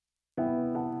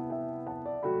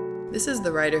This is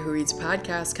the Writer Who Reads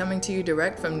podcast coming to you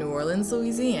direct from New Orleans,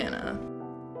 Louisiana.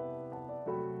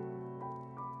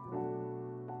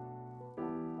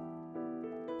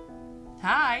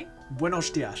 Hi. Buenos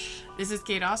dias. This is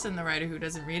Kate Austin, the writer who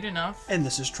doesn't read enough. And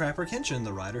this is Trapper Kenshin,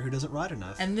 the writer who doesn't write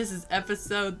enough. And this is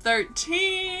episode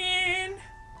 13.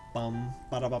 Bum,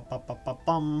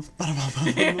 ba-da-ba-ba-ba-bum,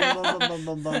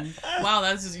 ba-da-ba-ba-bum. Wow,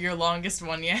 that's your longest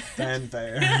one yet.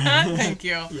 Fanfare. Thank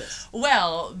you. Yes.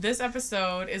 Well, this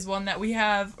episode is one that we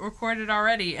have recorded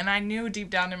already, and I knew deep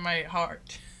down in my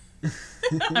heart,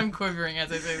 I'm quivering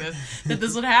as I say this, that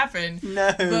this would happen.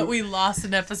 No. But we lost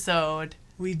an episode.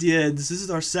 We did. This is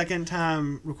our second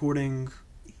time recording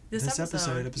This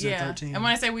episode, 13. And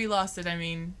when I say we lost it, I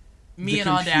mean me The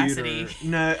and computer. Audacity.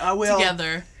 No, I will.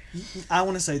 Together. I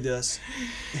want to say this.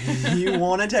 You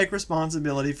want to take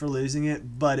responsibility for losing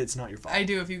it, but it's not your fault. I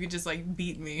do, if you could just,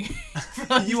 beat me.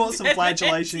 You want some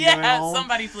flagellation going on? Yeah,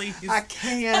 somebody please. I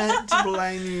can't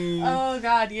blame you. Oh,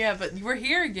 God, yeah, but we're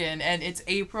here again, and it's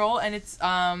April, and it's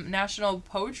National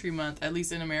Poetry Month, at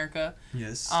least in America.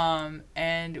 Yes.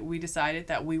 And we decided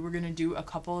that we were going to do a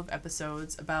couple of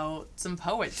episodes about some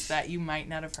poets that you might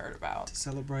not have heard about. To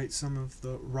celebrate some of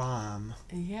the rhyme.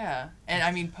 Yeah, and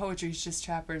I mean, poetry is just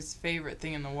Trapper's favorite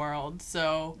thing in the world,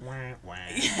 so... Wah, wah.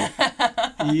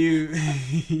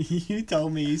 You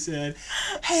told me, you said,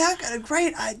 hey, I've got a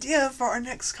great idea for our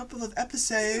next couple of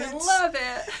episodes. I love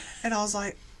it. And I was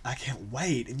like, I can't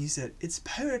wait. And you said, it's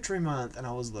Poetry Month. And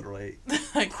I was literally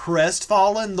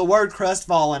crestfallen. The word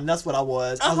crestfallen, that's what I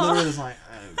was. I literally was like,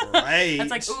 oh, great.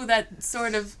 That's like, ooh, that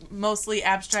sort of mostly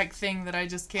abstract thing that I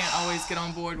just can't always get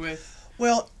on board with.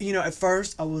 Well, at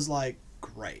first I was like,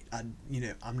 great. I'm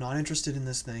not interested in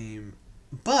this theme.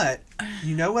 But,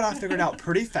 what I figured out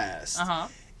pretty fast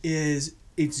is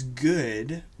it's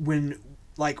good when,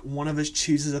 one of us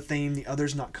chooses a theme the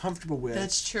other's not comfortable with.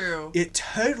 That's true. It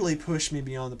totally pushed me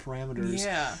beyond the parameters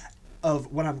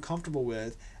of what I'm comfortable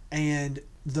with. And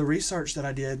the research that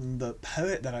I did and the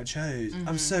poet that I chose,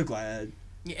 I'm so glad.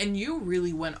 And you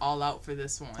really went all out for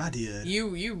this one. I did.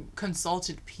 You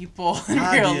consulted people in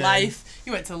real life.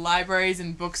 You went to libraries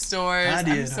and bookstores. I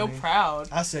did, I'm so honey. proud.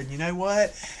 I said, you know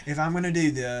what? If I'm going to do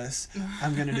this,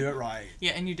 I'm going to do it right.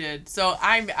 Yeah, and you did. So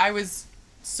I was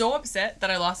so upset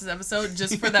that I lost this episode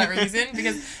just for that reason,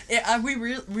 because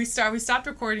we stopped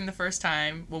recording the first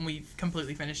time when we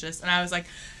completely finished this, and I was like,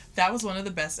 that was one of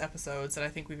the best episodes that I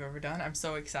think we've ever done. I'm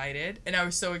so excited, and I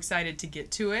was so excited to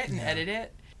get to it and edit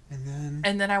it.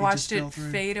 And then I watched it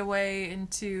fade away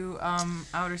into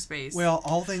outer space. Well,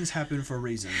 all things happen for a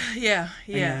reason. Yeah.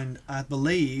 And I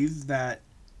believe that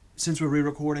since we're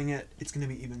re-recording it, it's going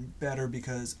to be even better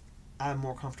because I'm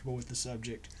more comfortable with the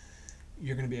subject.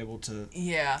 You're going to be able to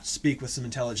speak with some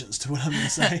intelligence to what I'm going to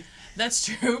say. That's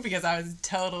true, because I was a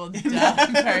total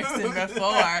dumb person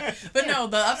before. But no,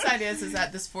 the upside is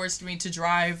that this forced me to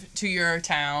drive to your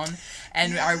town,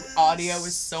 and our audio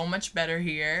was so much better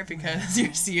here because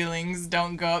your ceilings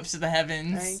don't go up to the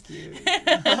heavens. Thank you.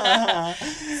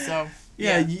 So,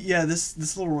 yeah,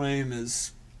 this little room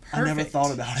is... Perfect. I never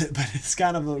thought about it, but it's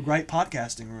kind of a great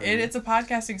podcasting room. It's a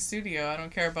podcasting studio. I don't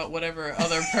care about whatever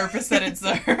other purpose that it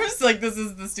serves. This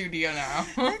is the studio now.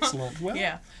 Excellent. Well,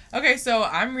 yeah. Okay, so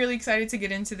I'm really excited to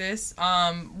get into this.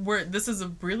 This is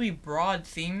a really broad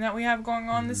theme that we have going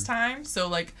on this time.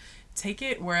 So, take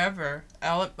it wherever.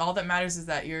 All that matters is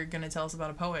that you're going to tell us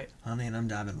about a poet. Honey, and I'm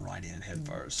diving right in head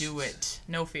first. Do it.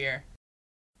 No fear.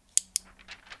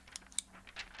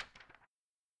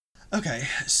 Okay,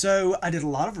 so I did a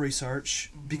lot of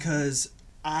research because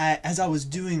as I was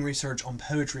doing research on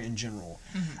poetry in general,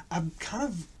 I kind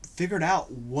of figured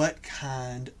out what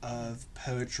kind of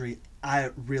poetry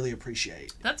I really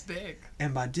appreciate. That's big.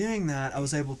 And by doing that, I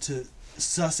was able to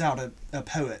suss out a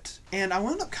poet. And I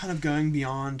wound up kind of going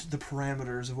beyond the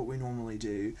parameters of what we normally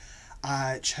do.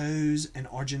 I chose an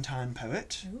Argentine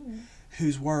poet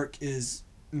whose work is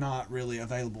not really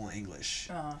available in English.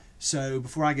 So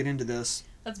before I get into this...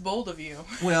 That's bold of you.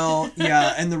 Well,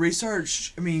 yeah, and the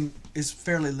research, is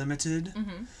fairly limited,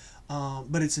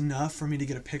 but it's enough for me to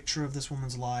get a picture of this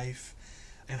woman's life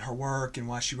and her work and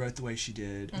why she wrote the way she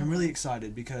did. And I'm really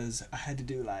excited because I had to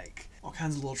do, all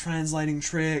kinds of little translating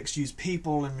tricks, use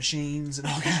people and machines and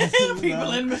all kinds of stuff.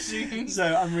 People and machines. So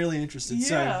I'm really interested. Yeah.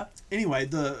 So anyway,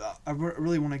 I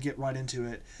really want to get right into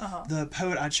it. The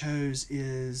poet I chose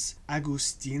is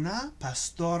Agustina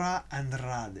Pastora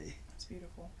Andrade.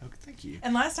 Beautiful. Okay, thank you.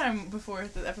 And last time, before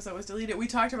the episode was deleted, we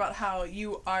talked about how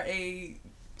you are a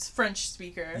French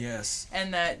speaker. Yes.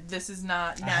 And that this is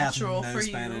not natural for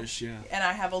Spanish, you. Yeah. And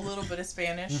I have a little bit of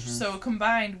Spanish. So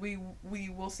combined, we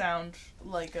will sound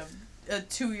like a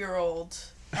 2-year-old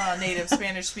native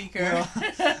Spanish speaker. Well,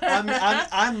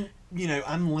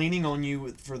 I'm leaning on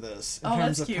you for this in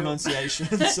terms of pronunciation.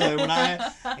 So when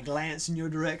I glance in your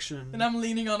direction, and I'm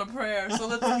leaning on a prayer. So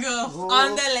let's go.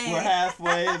 We're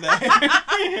halfway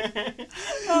there.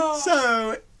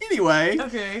 So anyway,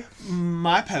 okay.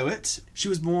 My poet. She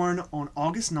was born on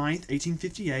August 9th,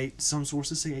 1858. Some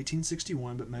sources say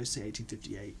 1861, but most say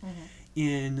 1858.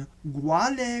 In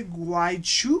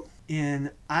Gualeguaychú,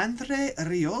 in Entre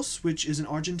Rios, which is an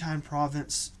Argentine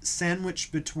province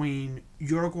sandwiched between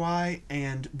Uruguay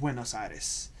and Buenos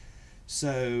Aires.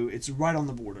 So it's right on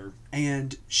the border.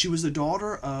 And she was the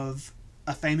daughter of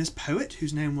a famous poet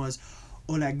whose name was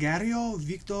Olegario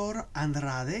Victor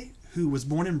Andrade, who was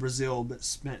born in Brazil but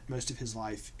spent most of his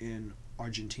life in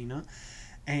Argentina.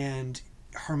 And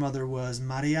her mother was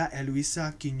Maria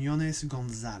Eloisa Quiñones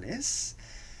González.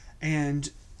 And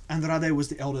Andrade was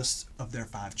the eldest of their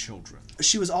 5 children.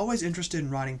 She was always interested in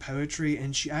writing poetry,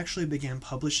 and she actually began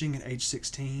publishing at age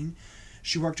 16.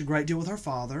 She worked a great deal with her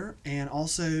father, and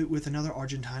also with another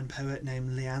Argentine poet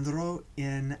named Leandro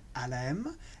N.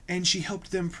 Alem, and she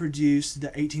helped them produce the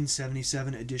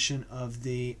 1877 edition of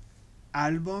the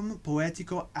Album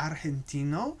Poético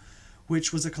Argentino,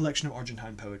 which was a collection of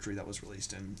Argentine poetry that was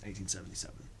released in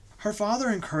 1877. Her father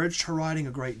encouraged her writing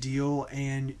a great deal,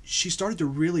 and she started to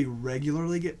really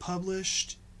regularly get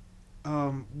published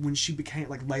when she became,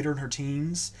 later in her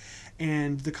teens.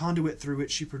 And the conduit through which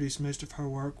she produced most of her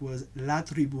work was La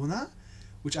Tribuna,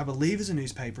 which I believe is a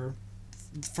newspaper.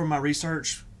 From my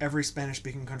research, every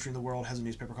Spanish-speaking country in the world has a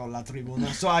newspaper called La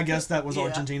Tribuna, so I guess that was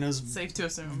Argentina's safe to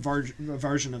assume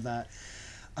version of that.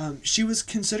 She was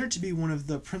considered to be one of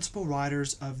the principal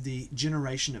writers of the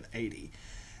generation of 80.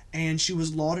 And she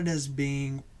was lauded as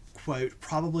being, quote,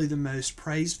 probably the most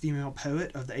praised female poet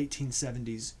of the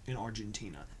 1870s in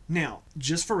Argentina. Now,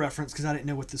 just for reference, because I didn't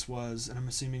know what this was, and I'm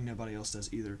assuming nobody else does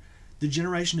either, the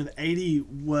generation of 80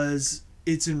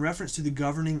 it's in reference to the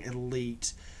governing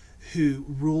elite who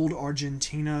ruled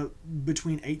Argentina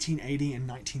between 1880 and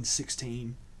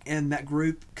 1916. And that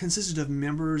group consisted of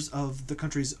members of the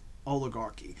country's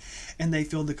oligarchy, and they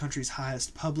filled the country's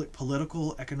highest public,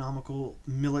 political, economical,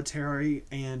 military,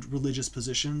 and religious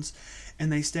positions,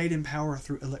 and they stayed in power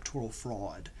through electoral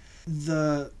fraud.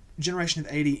 The generation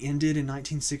of 80 ended in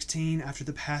 1916 after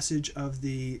the passage of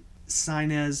the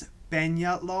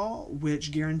Sáenz-Peña law,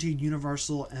 which guaranteed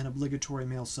universal and obligatory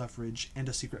male suffrage and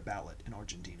a secret ballot in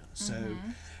Argentina. So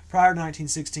prior to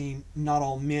 1916, not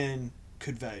all men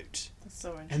could vote. That's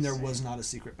so interesting. And there was not a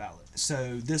secret ballot.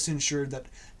 So this ensured that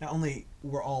not only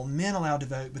were all men allowed to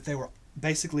vote, but they were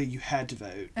basically, you had to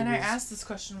vote. And I asked this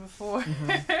question before.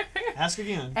 Ask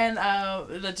again. And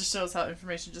that just shows how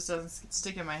information just doesn't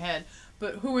stick in my head.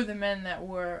 But who were the men that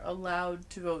were allowed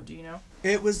to vote, do you know?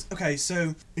 It was, okay,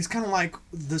 so it's kind of like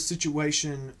the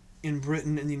situation in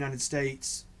Britain and the United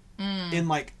States in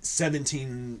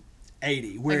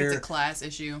 1780, where it's a class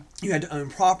issue. You had to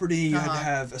own property, you had to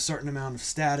have a certain amount of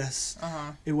status.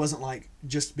 It wasn't like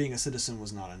just being a citizen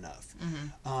was not enough.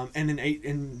 And in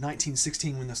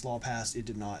 1916, when this law passed, it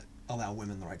did not allow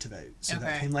women the right to vote. So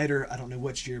that came later. I don't know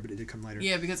which year, but it did come later.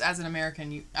 Yeah, because as an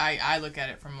American, I look at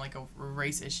it from a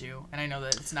race issue, and I know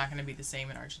that it's not going to be the same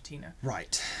in Argentina.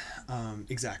 Right.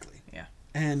 Exactly. Yeah.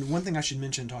 And one thing I should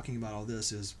mention talking about all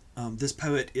this is this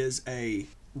poet is a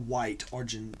white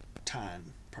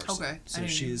Argentine person. Okay. So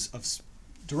she's of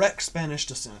direct Spanish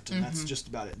descent, and that's just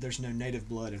about it. There's no native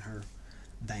blood in her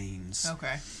veins.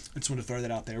 Okay. I just want to throw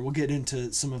that out there. We'll get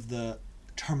into some of the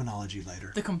terminology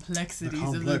later. The complexities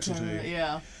of the term.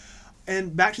 Yeah.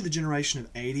 And back to the generation of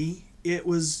 80, it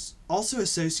was also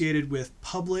associated with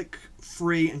public,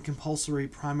 free, and compulsory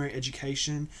primary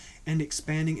education and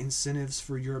expanding incentives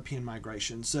for European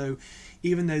migration. So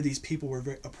even though these people were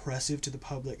very oppressive to the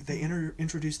public, they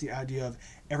introduced the idea of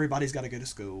everybody's got to go to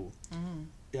school.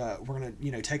 We're going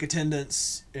to take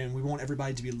attendance, and we want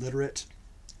everybody to be literate,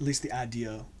 at least the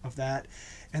idea of that.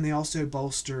 And they also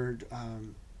bolstered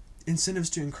incentives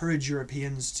to encourage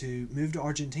Europeans to move to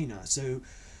Argentina. So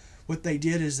what they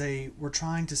did is they were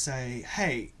trying to say,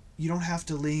 hey, you don't have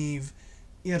to leave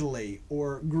Italy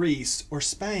or Greece or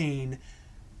Spain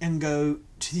and go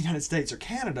to the United States or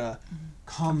Canada.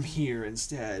 Come here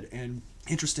instead. And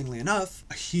interestingly enough,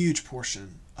 a huge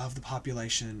portion of the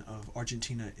population of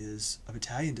Argentina is of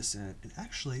Italian descent, and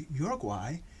actually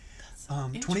Uruguay,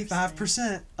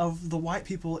 25% of the white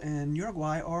people in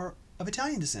Uruguay are of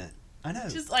Italian descent. I know.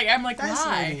 Just I'm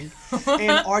why?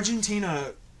 And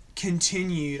Argentina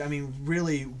continued,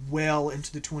 really well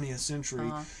into the 20th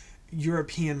century.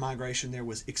 European migration there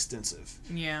was extensive.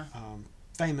 Yeah.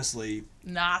 famously,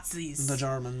 Nazis. the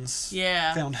Germans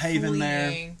fleeing. found haven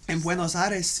there. And Buenos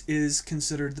Aires is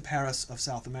considered the Paris of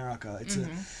South America. It's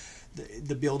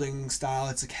the building style,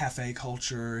 it's a cafe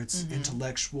culture, it's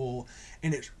intellectual,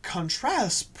 and it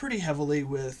contrasts pretty heavily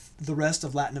with the rest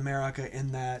of Latin America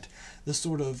in that the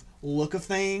sort of look of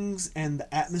things and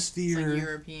the atmosphere, it's like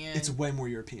European. It's way more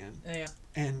European. Yeah.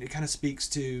 And it kind of speaks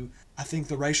to, I think,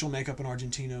 the racial makeup in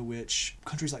Argentina, which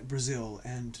countries like Brazil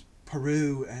and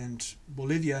Peru and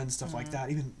Bolivia and stuff like that,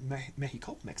 even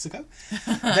Mexico,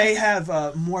 they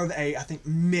have more of a, I think,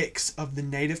 mix of the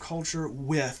native culture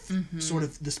with sort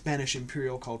of the Spanish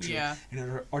imperial culture. Yeah. And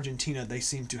in Argentina, they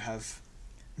seem to have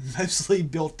mostly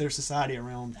built their society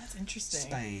around That's interesting.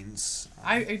 Spain's.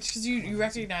 Because you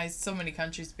recognize so many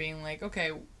countries being like,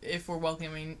 okay, if we're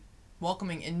welcoming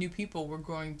in new people, we're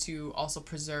going to also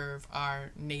preserve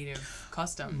our native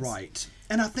customs. Right.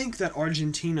 And I think that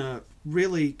Argentina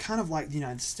really, kind of like the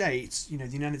United States,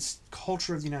 the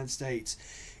culture of the United States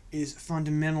is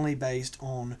fundamentally based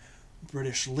on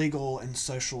British legal and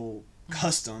social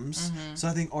customs. So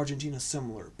I think Argentina is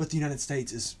similar, but the United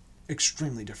States is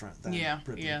extremely different than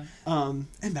Britain. Yeah.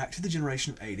 And back to the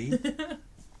generation of 80.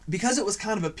 Because it was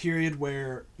kind of a period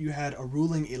where you had a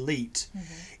ruling elite,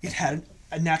 it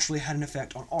naturally had an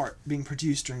effect on art being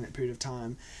produced during that period of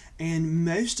time. And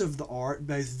most of the art,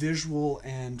 both visual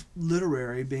and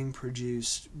literary, being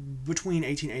produced between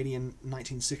 1880 and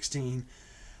 1916,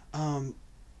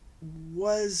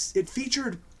 it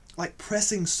featured like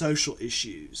pressing social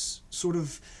issues, sort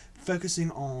of focusing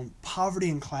on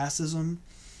poverty and classism.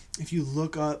 If you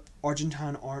look up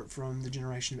Argentine art from the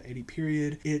generation of 80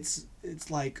 period, it's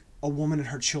like a woman and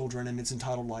her children, and it's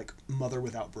entitled like Mother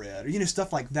Without Bread, or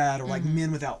stuff like that, or like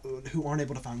men who aren't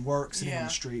able to find work sitting on the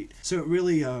street. So it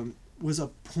really was a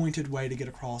pointed way to get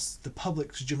across the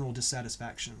public's general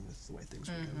dissatisfaction with the way things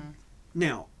were going.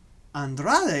 Now,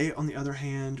 Andrade, on the other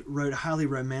hand, wrote highly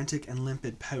romantic and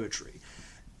limpid poetry.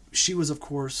 She was, of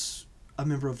course, a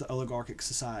member of the oligarchic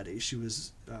society. She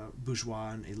was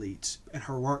bourgeois and elite, and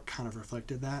her work kind of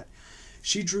reflected that.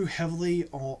 She drew heavily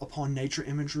upon nature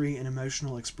imagery and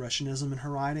emotional expressionism in her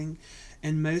writing,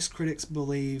 and most critics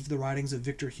believe the writings of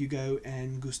Victor Hugo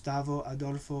and Gustavo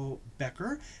Adolfo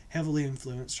Becker heavily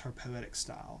influenced her poetic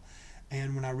style.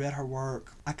 And when I read her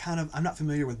work, I'm not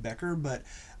familiar with Becker, but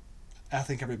I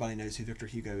think everybody knows who Victor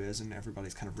Hugo is, and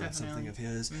everybody's kind of read something of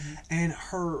his. And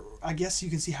I guess you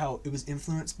can see how it was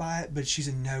influenced by it, but she's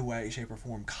in no way, shape, or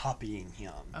form copying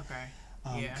him.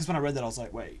 Okay. Because when I read that, I was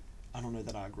like, wait, I don't know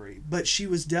that I agree. But she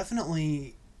was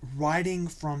definitely writing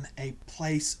from a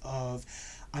place of,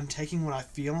 I'm taking what I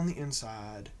feel on the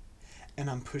inside and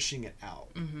I'm pushing it out.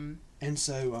 And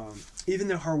so even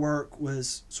though her work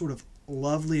was sort of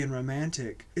lovely and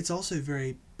romantic, it's also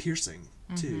very piercing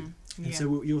too. And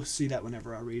so you'll see that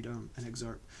whenever I read an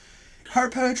excerpt. Her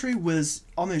poetry was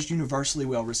almost universally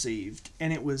well received,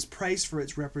 and it was praised for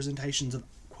its representations of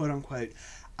quote-unquote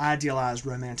idealized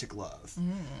romantic love.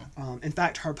 In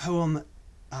fact, her poem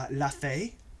La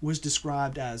Fée was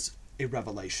described as a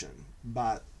revelation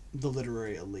by the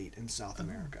literary elite in South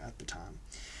America at the time.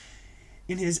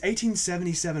 In his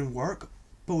 1877 work,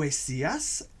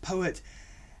 Poesias, poet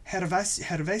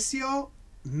Gervasio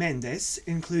Méndez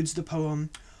includes the poem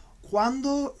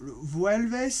Cuando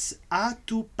vuelves a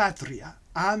tu patria,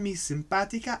 a mi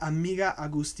simpática amiga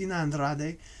Agustina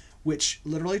Andrade, which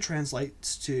literally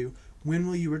translates to, when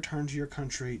will you return to your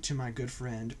country, to my good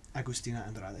friend Agustina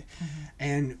Andrade.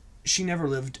 And she never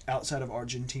lived outside of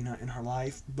Argentina in her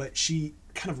life, but she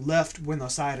kind of left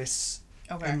Buenos Aires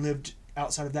and lived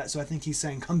outside of that. So I think he's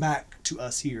saying, come back to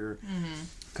us here.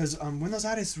 Because Buenos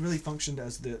Aires really functioned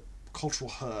as the cultural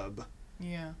hub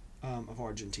of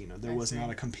Argentina. There was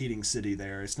not a competing city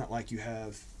there. It's not like you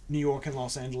have New York and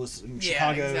Los Angeles and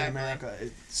Chicago in America.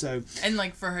 And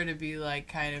like for her to be like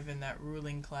kind of in that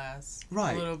ruling class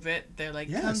a little bit, they're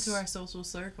like, come to our social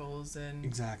circles. And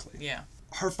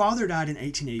her father died in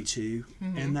 1882,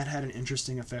 and that had an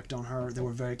interesting effect on her. They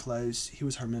were very close. He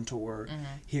was her mentor.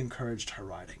 He encouraged her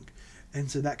writing. And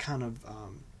so that kind of,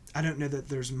 I don't know that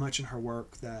there's much in her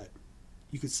work that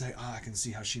you could say, I can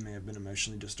see how she may have been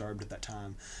emotionally disturbed at that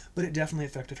time. But it definitely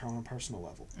affected her on a personal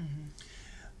level.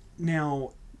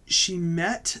 Now, she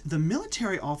met the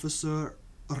military officer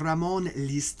Ramon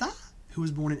Lista, who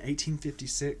was born in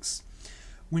 1856,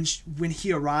 when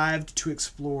he arrived to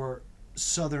explore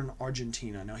southern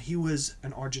Argentina. Now, he was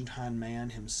an Argentine man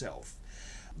himself,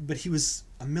 but he was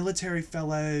a military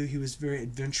fellow. He was very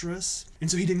adventurous, and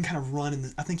so he didn't kind of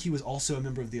run I think he was also a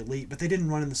member of the elite, but they didn't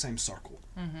run in the same circle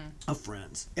of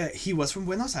friends. He was from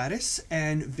Buenos Aires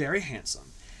and very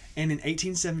handsome, and in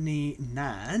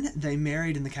 1879 they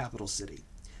married in the capital city.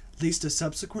 Lista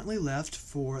subsequently left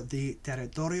for the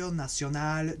Territorio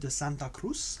Nacional de Santa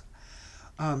Cruz,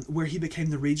 where he became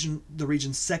the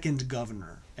region's second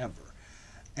governor ever.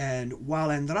 And while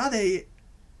he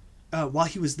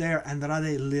was there,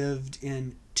 Andrade lived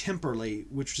in Temperley,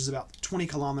 which was about 20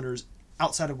 kilometers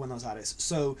outside of Buenos Aires.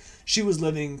 So she was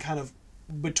living kind of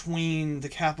between the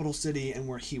capital city and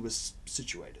where he was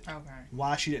situated. Okay.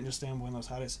 Why she didn't just stay in Buenos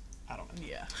Aires, I don't know.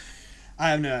 Yeah.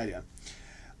 I have no idea.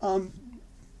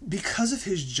 Because of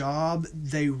his job,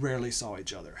 they rarely saw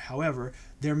each other. However,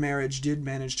 their marriage did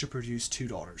manage to produce 2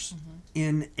 daughters. Mm-hmm.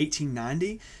 In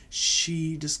 1890,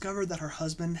 she discovered that her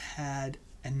husband had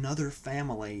another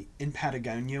family in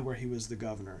Patagonia where he was the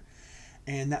governor.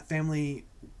 And that family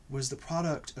was the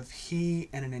product of he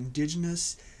and an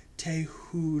indigenous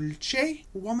Tehuelche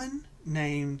woman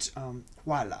named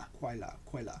Cuela,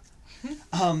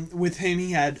 with whom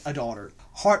he had a daughter.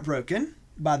 Heartbroken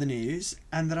by the news,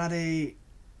 Andrade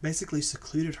basically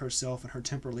secluded herself in her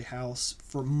Temperley house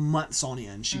for months on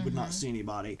end. She would not see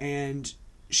anybody. And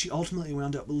she ultimately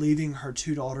wound up leaving her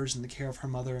 2 daughters in the care of her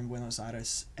mother in Buenos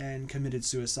Aires and committed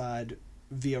suicide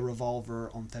via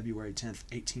revolver on February 10th,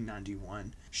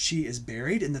 1891. She is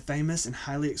buried in the famous and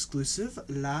highly exclusive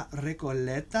La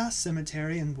Recoleta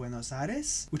Cemetery in Buenos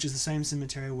Aires, which is the same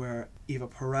cemetery where Eva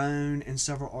Perón and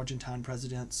several Argentine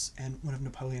presidents and one of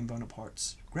Napoleon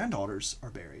Bonaparte's granddaughters are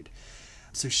buried.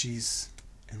 So she's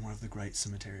in one of the great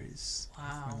cemeteries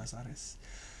of Buenos Aires.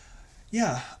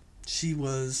 Yeah, she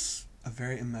was a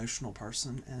very emotional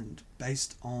person, and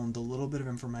based on the little bit of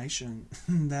information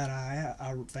that I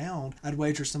found, I'd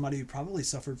wager somebody who probably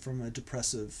suffered from a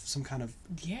depressive, some kind of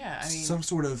some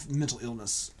sort of mental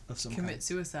illness of some kind. Commit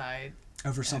suicide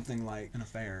over something like an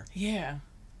affair. Yeah,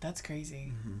 that's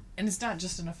crazy. Mm-hmm. And it's not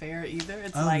just an affair either.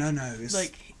 It's it's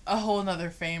like a whole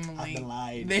other family. I've been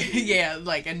lied.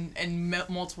 And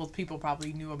multiple people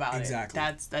probably knew about it. Exactly.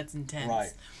 That's intense.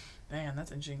 Right. Man,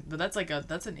 that's interesting. But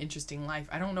that's an interesting life.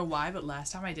 I don't know why, but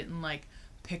last time I didn't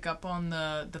pick up on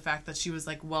the fact that she was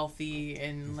wealthy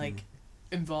and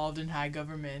involved in high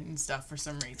government and stuff for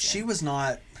some reason. She was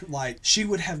not she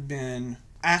would have been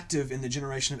active in the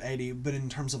generation of 80, but in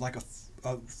terms of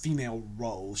a female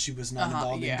role, she was not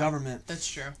involved in government. That's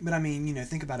true. But I mean,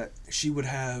 think about it. She would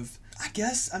have.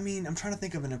 I'm trying to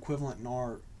think of an equivalent in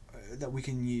art that we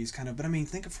can use, kind of. But I mean,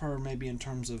 think of her maybe in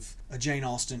terms of a Jane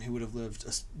Austen who would have lived,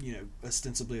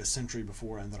 ostensibly a century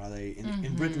before Andrade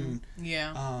in Britain.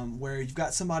 Yeah. Where you've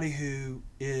got somebody who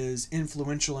is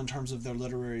influential in terms of their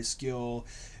literary skill,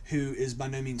 who is by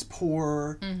no means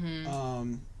poor.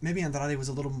 Mm-hmm. Maybe Andrade was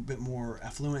a little bit more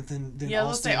affluent than Austen. Yeah,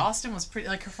 let's say Austen was pretty.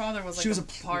 Her father was a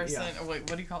parson, or what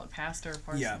do you call it, pastor or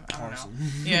parson? Yeah, parson.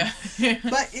 Yeah.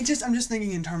 But I'm just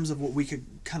thinking in terms of what we could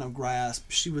kind of grasp.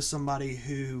 She was somebody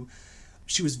who,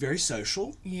 she was very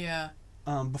social. Yeah.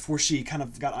 Before she kind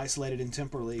of got isolated in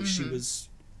Temperley,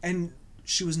 mm-hmm.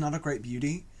 she was not a great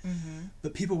beauty, mm-hmm.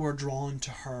 but people were drawn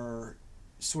to her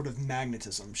sort of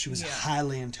magnetism. She was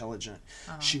highly intelligent.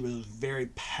 Uh-huh. She was very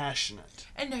passionate.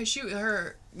 And no,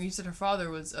 you said her father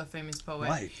was a famous poet.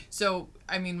 Right. So,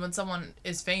 I mean, when someone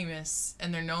is famous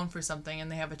and they're known for something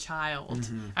and they have a child,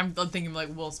 mm-hmm. I'm thinking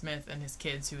of Will Smith and his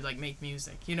kids who make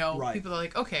music. Right. People are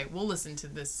okay, we'll listen to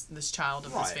this child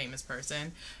of this famous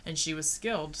person, and she was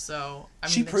skilled. So I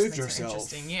mean, she proved herself.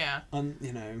 Interesting, yeah. I'm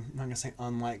not gonna say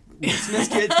unlike Will Smith's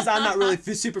kids because I'm not really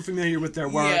super familiar with their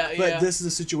work. But this is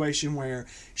a situation where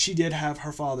she did have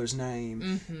her father's name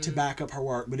mm-hmm. to back up her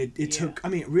work, but it took. I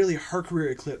mean, really, her career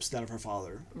eclipsed that of her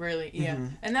father. Really, yeah.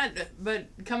 Mm-hmm. And but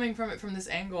coming from this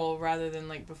angle rather than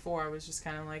before, I was just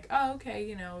kind of oh,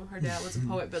 okay, her dad was a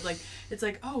poet, but it's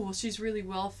oh, well, she's really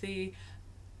wealthy.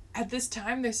 At this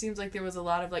time, there seems there was a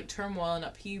lot of turmoil and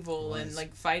upheaval and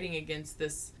fighting against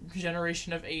this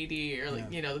generation of 80 or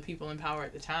the people in power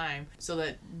at the time, so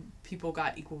that people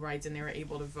got equal rights and they were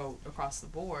able to vote across the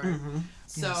board. Mm-hmm.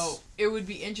 So it would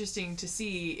be interesting to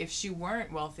see if she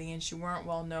weren't wealthy and she weren't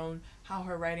well known, how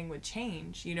her writing would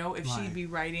change. If she'd be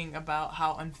writing about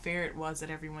how unfair it was that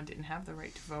everyone didn't have the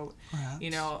right to vote. Perhaps.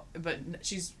 But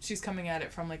she's coming at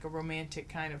it from a romantic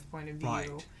kind of point of view.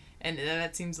 Right. And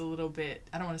that seems a little bit,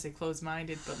 I don't want to say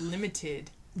closed-minded, but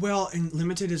limited. Well, and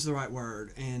limited is the right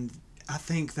word. And I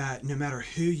think that no matter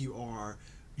who you are,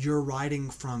 you're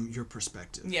writing from your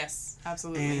perspective. Yes,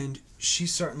 absolutely. And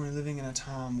she's certainly living in a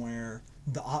time where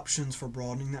the options for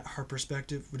broadening her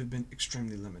perspective would have been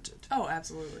extremely limited. Oh,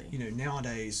 absolutely.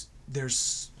 Nowadays,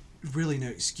 there's really no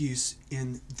excuse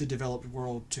in the developed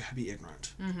world to be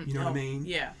ignorant. Mm-hmm. You know what I mean?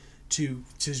 Yeah. To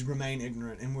remain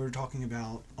ignorant. And we're talking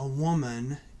about a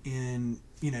woman in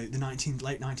the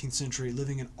late 19th century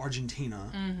living in Argentina.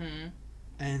 Mm-hmm.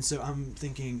 And so I'm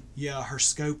thinking, her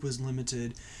scope was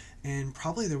limited, And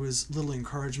probably there was little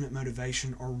encouragement,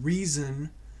 motivation, or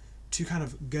reason to kind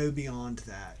of go beyond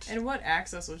that. And what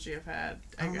access would she have had,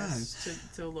 I guess,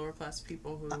 to lower class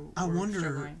people who were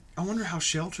struggling? I wonder how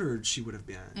sheltered she would have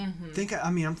been.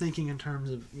 I'm thinking in terms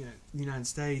of, the United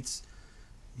States,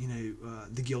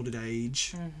 the Gilded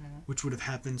Age, which would have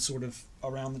happened sort of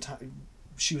around the time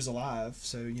she was alive.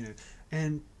 So,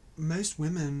 and most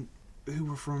women who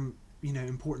were from,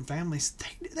 important families,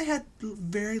 they had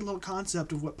very little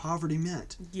concept of what poverty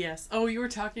meant. Yes. Oh, you were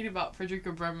talking about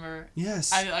Frederica Bremer.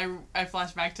 Yes. I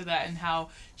flashed back to that and how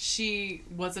she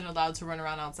wasn't allowed to run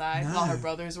around outside while her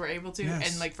brothers were able to.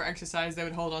 Yes. And, for exercise, they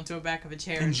would hold onto the back of a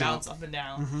chair and bounce up and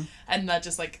down. And that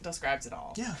just, describes it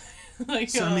all. Yeah.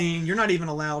 So, you're not even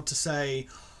allowed to say,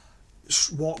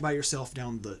 walk by yourself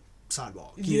down the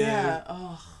sidewalk. You know?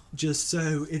 Oh. Just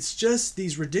so, it's just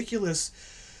these ridiculous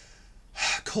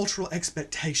cultural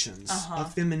expectations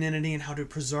of femininity and how to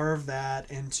preserve that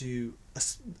and to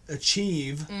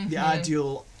achieve the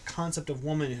ideal concept of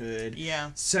womanhood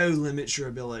so limits your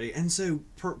ability. And so,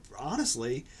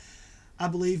 honestly, I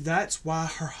believe that's why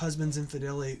her husband's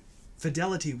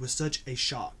fidelity was such a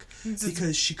shock,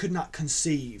 because she could not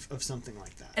conceive of something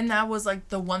like that. And that was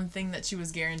the one thing that she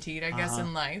was guaranteed, I guess,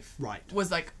 in life. Right.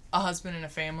 Was a husband and a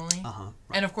family. Right.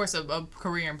 And of course a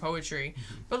career in poetry.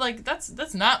 But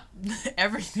that's not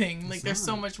everything. There's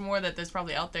so much more that there's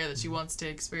probably out there that she wants to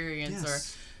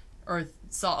experience or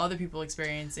saw other people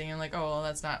experiencing, and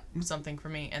that's not something for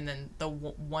me. And then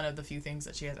one of the few things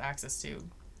that she has access to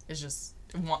is just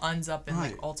ends up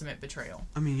in ultimate betrayal.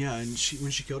 And when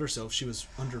she killed herself, she was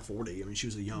under 40. She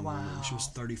was a young woman. She was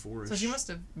 34ish. So she must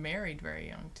have married very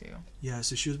young too. Yeah,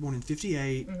 so she was born in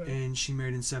 58 and she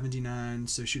married in 79,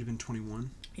 so she'd have been 21.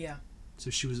 Yeah. So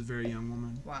she was a very young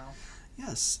woman. Wow.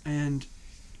 Yes, and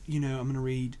I'm going to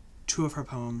read 2 of her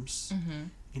poems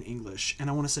in English. And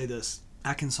I want to say this.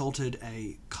 I consulted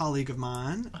a colleague of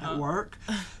mine at work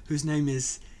whose name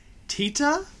is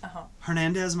Tita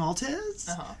Hernandez Maltez,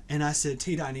 and I said,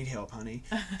 Tita, I need help, honey.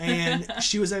 And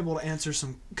she was able to answer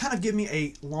give me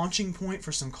a launching point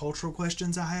for some cultural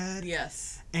questions I had.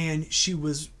 Yes. And she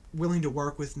was willing to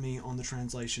work with me on the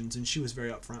translations, and she was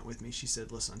very upfront with me. She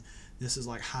said, listen, this is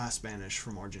high Spanish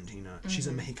from Argentina. She's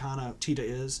a Mexicana, Tita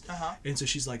is, and so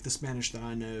she's the Spanish that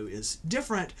I know is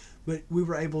different, but we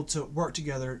were able to work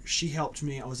together. She helped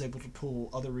me. I was able to pull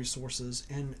other resources,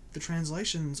 and the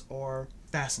translations are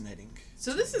fascinating.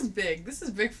 So this is big. This is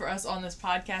big for us on this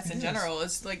podcast in general.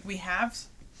 It's we have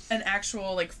an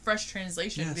actual fresh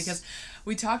translation because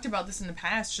we talked about this in the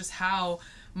past, just how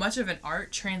much of an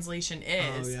art translation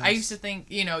is. I used to think,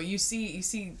 you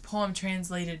see poem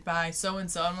translated by so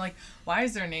and so. I'm like, why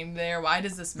is their name there? Why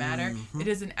does this matter? It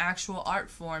is an actual art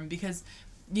form because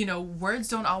words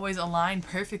don't always align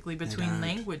perfectly between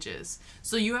languages.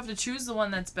 So you have to choose the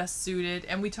one that's best suited.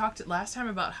 And we talked last time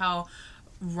about how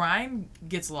rhyme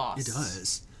gets lost. It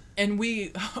does. And we're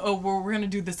going to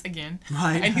do this again.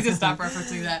 Right. I need to stop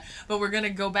referencing that. But we're going to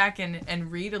go back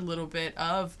and read a little bit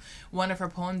of one of her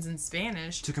poems in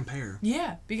Spanish. To compare.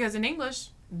 Yeah, because in English,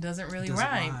 it doesn't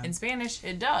rhyme. In Spanish,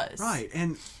 it does. Right,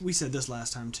 and we said this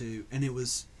last time too, and it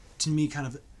was, to me, kind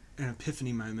of an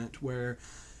epiphany moment where,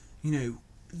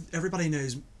 everybody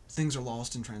knows things are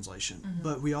lost in translation.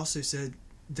 But we also said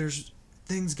there's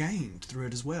things gained through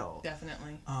it as well.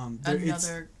 Definitely.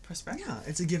 Another perspective. Yeah,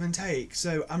 it's a give and take.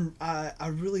 So I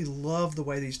really love the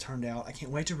way these turned out. I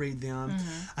can't wait to read them.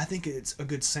 I think it's a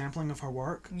good sampling of her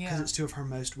work because it's 2 of her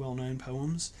most well-known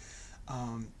poems.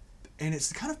 And it's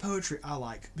the kind of poetry I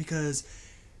like because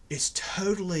it's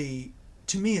totally,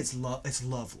 to me, it's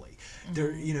lovely.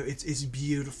 There, it's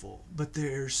beautiful, but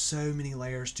there's so many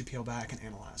layers to peel back and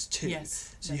analyze too.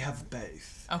 Yes. So you have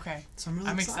both. Okay. So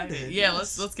I'm excited. Yeah,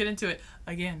 let's get into it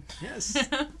again. Yes.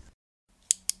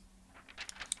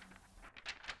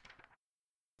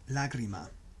 Lágrima,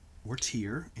 or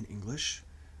Tear in English,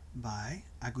 by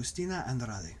Agustina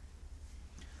Andrade.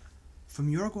 From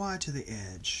Uruguay to the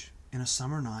edge, in a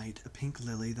summer night, a pink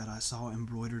lily that I saw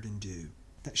embroidered in dew,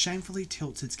 that shamefully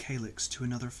tilts its calyx to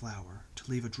another flower to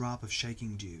leave a drop of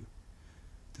shaking dew.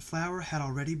 The flower had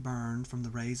already burned from the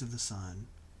rays of the sun,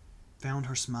 found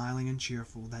her smiling and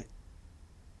cheerful the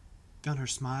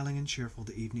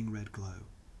evening red glow.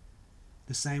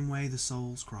 The same way the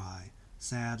soul's cry,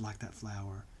 sad like that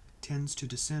flower, tends to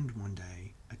descend one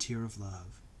day, a tear of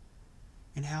love.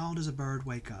 And how does a bird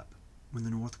wake up when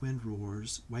the north wind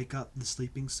roars, wake up the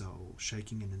sleeping soul,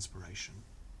 shaking in inspiration?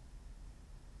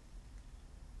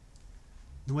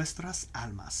 Nuestras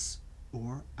Almas,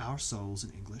 or Our Souls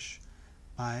in English,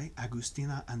 by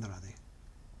Agustina Andrade.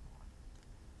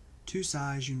 2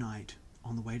 sighs unite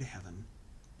on the way to heaven,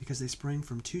 because they spring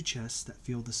from two chests that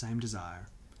feel the same desire.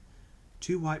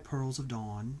 Two white pearls of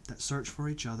dawn that search for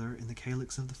each other in the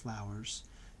calyx of the flowers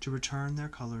to return their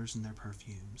colors and their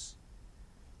perfumes.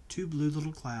 Two blue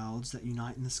little clouds that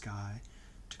unite in the sky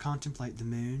to contemplate the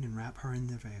moon and wrap her in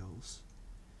their veils.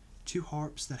 Two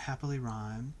harps that happily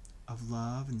rhyme of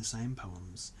love in the same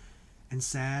poems, and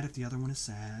sad if the other one is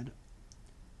sad,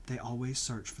 they always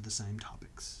search for the same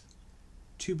topics.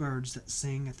 Two birds that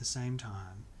sing at the same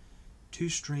time, two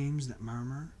streams that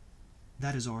murmur,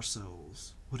 that is our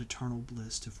souls, what eternal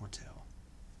bliss to foretell.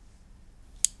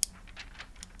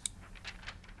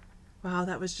 Wow,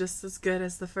 that was just as good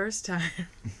as the first time. ...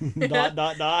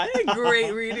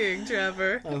 Great reading,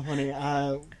 Trevor. Oh, honey,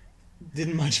 I did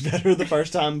much better the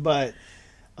first time, but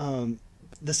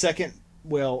the second,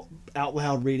 out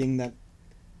loud reading that...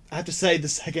 I have to say the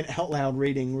second out loud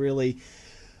reading really,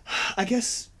 I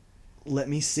guess, let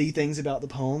me see things about the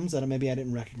poems that maybe I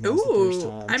didn't recognize the first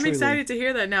time. I'm excited to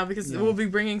hear that now because we'll be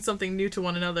bringing something new to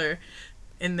one another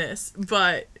in this.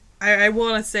 But I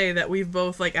want to say that we've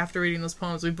both, after reading those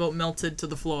poems, we've both melted to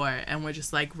the floor and we're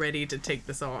just, ready to take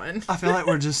this on. I feel like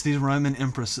we're just these Roman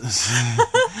empresses.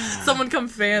 Someone come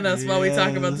fan us while we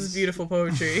talk about this beautiful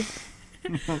poetry.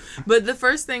 But the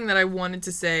first thing that I wanted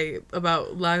to say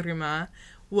about Lagrima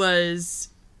was...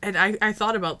 And I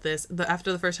thought about this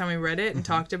after the first time we read it and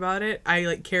talked about it.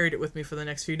 I carried it with me for the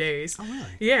next few days. Oh, really?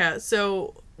 Yeah.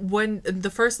 So when the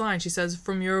first line, she says,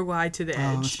 "From Uruguay to the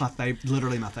edge." Oh, that's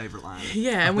literally my favorite line.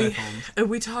 Yeah, and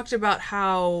we talked about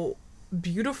how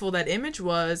beautiful that image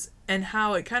was and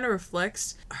how it kind of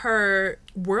reflects her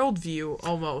worldview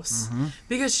almost.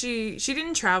 Because she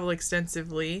didn't travel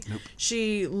extensively. Nope.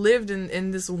 She lived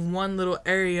in this one little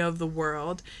area of the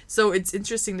world. So it's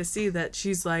interesting to see that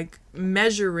she's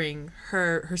measuring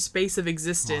her space of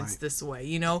existence this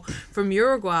way, from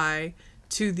Uruguay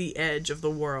to the edge of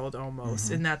the world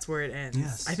almost, and that's where it ends.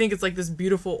 Yes. I think it's this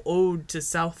beautiful ode to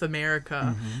South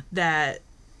America that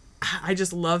I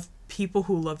just love people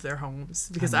who love their homes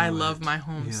because I love my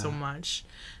home so much.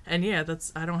 And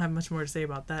I don't have much more to say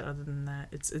about that other than that.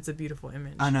 It's a beautiful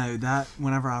image. I know that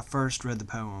whenever I first read the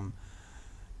poem,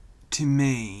 to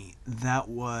me, that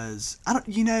was...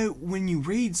 when you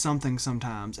read something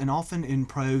sometimes, and often in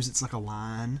prose it's a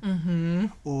line,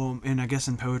 and I guess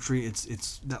in poetry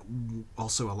it's that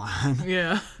also a line.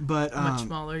 Yeah. But much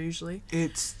smaller usually.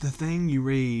 It's the thing you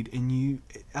read, and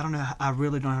I don't know, I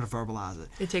really don't know how to verbalize it.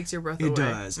 It takes your breath away. It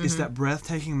does. It's that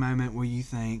breathtaking moment where you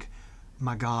think,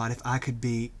 my God, if I could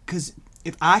be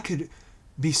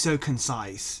so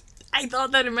concise. I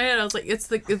thought that in my head. I was like,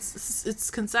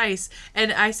 it's concise.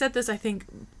 And I said this, I think,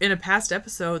 in a past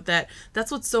episode,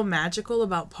 that's what's so magical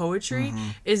about poetry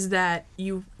is that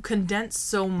you condense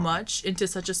so much into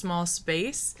such a small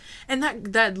space. And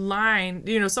that line,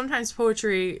 sometimes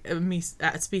poetry, me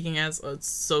speaking as a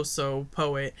so-so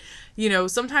poet,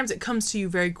 sometimes it comes to you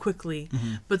very quickly.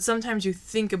 But sometimes you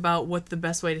think about what the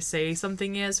best way to say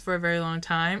something is for a very long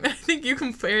time. I think you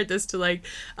compared this to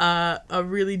a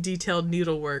really detailed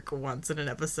needlework once in an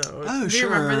episode. Oh, Do you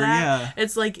remember that? Yeah.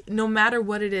 It's no matter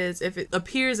what it is, if it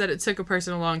appears that it took a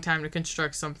person a long time to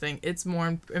construct something, it's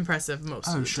more impressive most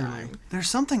of the time. There's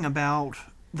something about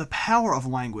the power of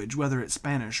language, whether it's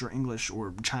Spanish or English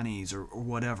or Chinese or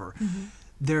whatever.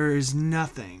 There is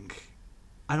nothing.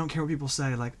 I don't care what people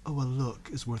say, a look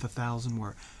is worth 1,000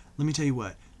 words. Let me tell you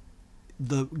what.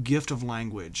 The gift of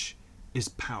language is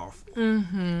powerful.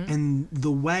 And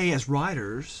the way, as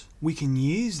writers, we can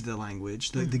use the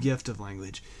language, the gift of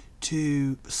language,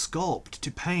 to sculpt,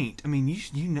 to paint. I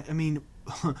mean,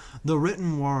 the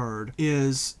written word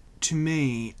is, to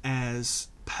me, as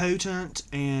potent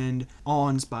and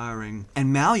awe-inspiring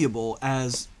and malleable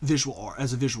as visual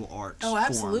art. Oh,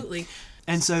 absolutely. Form.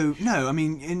 And so,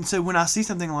 when I see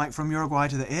something From Uruguay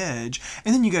to the Edge,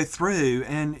 and then you go through,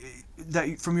 and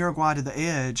that From Uruguay to the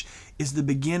Edge is the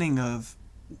beginning of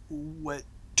what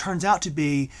turns out to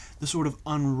be the sort of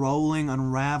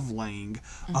unraveling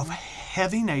of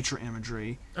heavy nature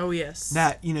imagery. Oh, yes.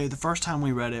 That, the first time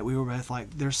we read it, we were both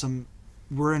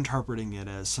we're interpreting it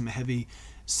as some heavy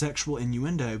sexual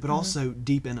innuendo, but also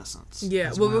deep innocence.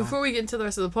 Yeah, well, before we get into the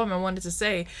rest of the poem, I wanted to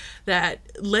say that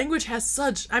language has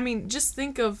just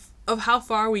think of how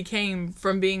far we came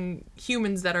from being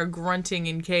humans that are grunting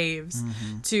in caves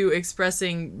to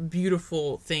expressing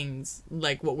beautiful things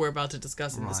like what we're about to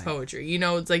discuss in this poetry.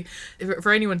 It's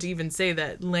for anyone to even say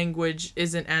that language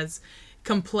isn't as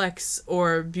complex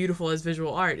or beautiful as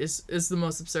visual art is the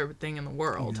most absurd thing in the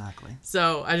world. Exactly.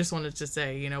 So I just wanted to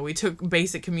say, you know, we took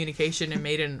basic communication and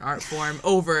made it an art form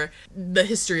over the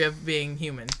history of being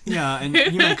human. Yeah, and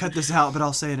you may cut this out, but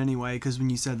I'll say it anyway, because when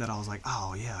you said that, I was like,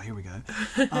 oh, yeah, here we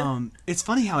go. It's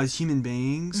funny how as human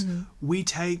beings, we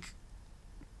take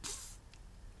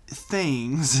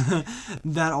things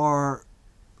that are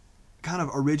kind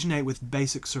of originate with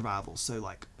basic survival. So,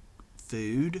 like,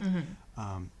 food,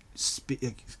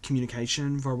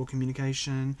 communication, verbal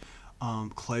communication,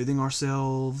 clothing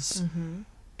ourselves.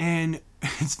 And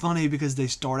it's funny because they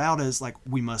start out as like,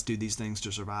 we must do these things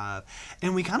to survive.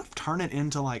 And we kind of turn it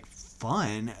into like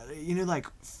fun. You know, like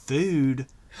food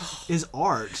is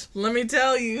art. Let me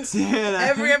tell you, Yeah.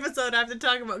 every episode I have to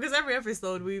talk about, because every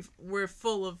episode we're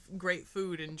full of great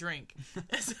food and drink.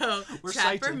 So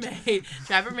Trapper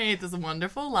made this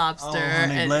wonderful lobster. Oh,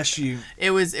 honey, bless you.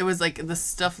 It was like the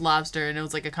stuffed lobster, and it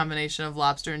was like a combination of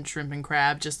lobster and shrimp and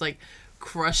crab, just like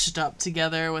crushed up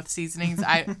together with seasonings.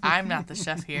 I'm not the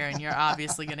chef here, and you're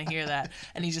obviously gonna hear that.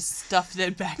 And he just stuffed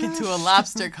it back into a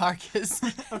lobster carcass.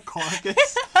 A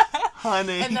carcass?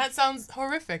 Honey. And that sounds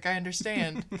horrific, I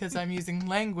understand, because I'm using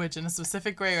language in a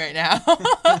specific way right now.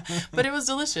 But it was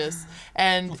delicious.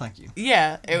 And well, thank you.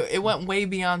 Yeah, it went way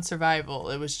beyond survival.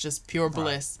 It was just pure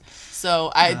bliss.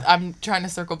 So I'm trying to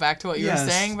circle back to what you were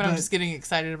saying, but I'm just getting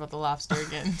excited about the lobster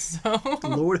again. So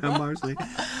Lord have mercy.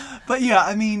 But yeah,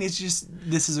 I mean, it's just,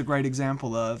 this is a great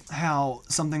example of how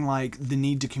something like the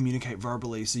need to communicate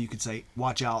verbally, so you could say,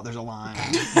 watch out, there's a lion,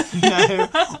 you know,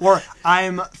 or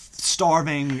I'm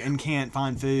starving and can't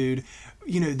find food.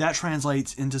 You know, that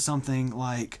translates into something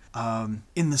like,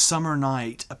 in the summer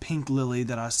night, a pink lily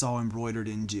that I saw embroidered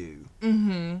in dew.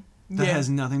 That has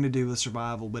nothing to do with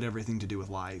survival, but everything to do with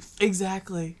life.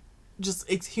 Exactly. Just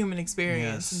human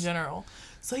experience in general.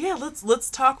 So yeah, let's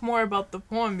talk more about the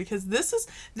poem, because this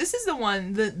is the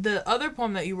one, the other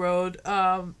poem that you wrote.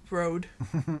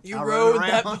 You wrote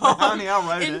that poem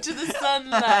into the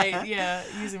sunlight. Yeah,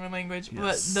 using my language.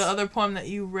 Yes. But the other poem that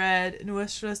you read,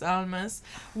 Nuestras Almas,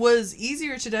 was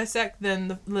easier to dissect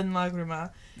than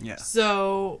Lágrima. Yeah.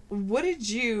 So what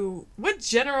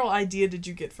general idea did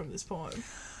you get from this poem?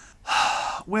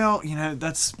 Well, you know,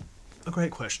 that's a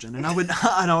great question, and I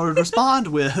would respond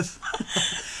with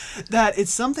that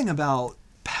it's something about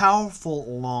powerful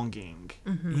longing,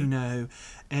 you know,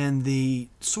 and the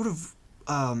sort of,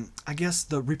 I guess,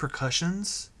 the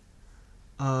repercussions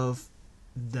of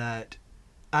that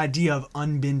idea of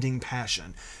unbending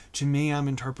passion. To me, I'm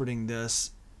interpreting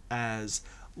this as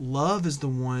love is the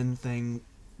one thing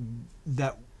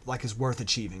that like is worth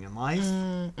achieving in life,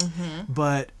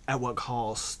 but at what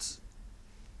cost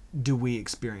do we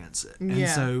experience it? And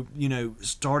so, you know,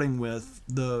 starting with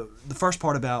the first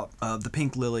part about the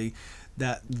pink lily,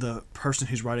 that the person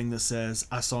who's writing this says,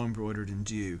 I saw embroidered in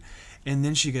dew. And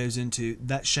then she goes into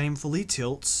that shamefully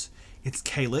tilts its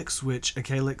calyx, which a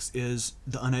calyx is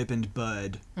the unopened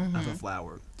bud of a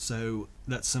flower. So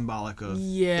that's symbolic of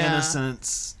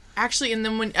innocence. Actually, and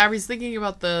then when I was thinking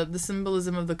about the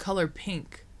symbolism of the color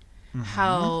pink,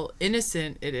 how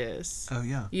innocent it is. Oh,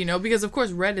 yeah. You know, because of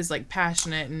course red is like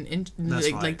passionate and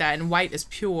like that, and white is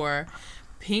pure.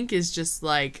 Pink is just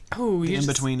like, the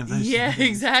in-between of those. Yeah,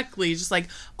 exactly. Just like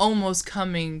almost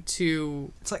coming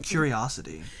to... It's like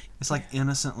curiosity. It's like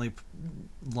innocently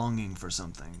longing for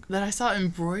something. That I saw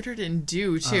embroidered in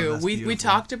dew too. We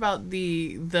talked about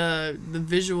the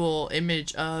visual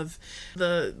image of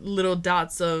the little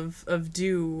dots of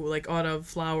dew like on a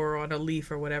flower or on a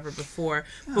leaf or whatever before,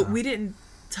 but we didn't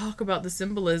talk about the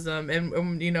symbolism,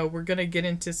 and you know, we're gonna get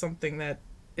into something that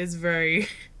is very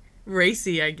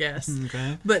racy, I guess.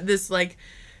 Okay. But this like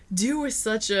dew is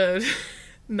such a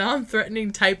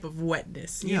non-threatening type of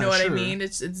wetness. You know what I mean?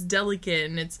 It's delicate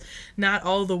and it's not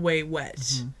all the way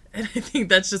wet. And I think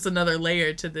that's just another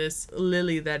layer to this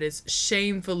lily that is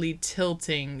shamefully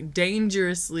tilting,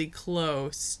 dangerously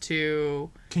close to...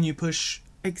 Can you push...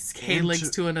 calyx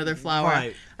to another flower.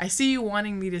 Right. I see you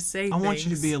wanting me to say things. I want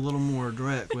you to be a little more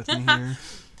direct with me here.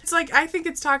 It's like, I think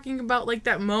it's talking about like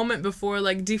that moment before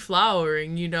like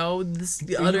deflowering, you know, Are you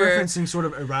referencing sort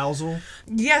of arousal?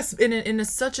 Yes, in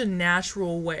such a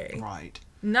natural way. Right.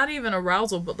 Not even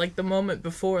arousal, but like the moment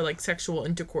before like sexual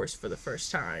intercourse for the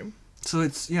first time. So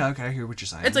it's I hear what you're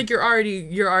saying. It's like you're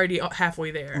already halfway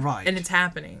there. Right. And it's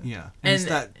happening. Yeah. And it's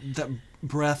that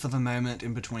breath of a moment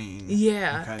in between.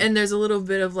 Yeah. Okay. And there's a little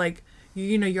bit of like,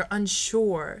 you know, you're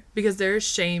unsure because there is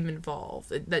shame involved.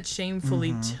 That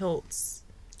shamefully tilts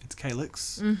its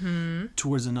calyx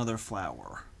towards another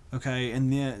flower. Okay,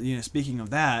 and then, you know, speaking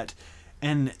of that,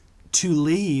 and to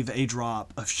leave a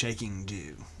drop of shaking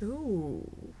dew. Ooh.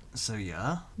 So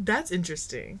yeah. That's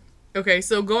interesting. Okay,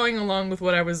 so going along with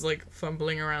what I was like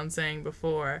fumbling around saying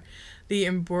before, the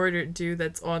embroidered dew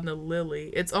that's on the lily,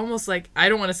 it's almost like, I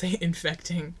don't want to say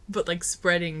infecting, but like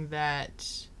spreading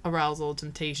that arousal,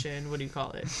 temptation, what do you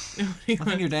call it? I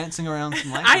think you're dancing around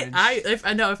some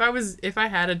language. If I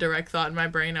had a direct thought in my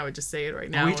brain, I would just say it right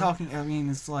now. Are we talking, I mean,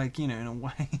 it's like, in a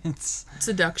way, it's...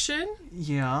 Seduction?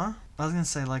 Yeah. I was going to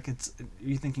say, like, are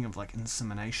you thinking of, like,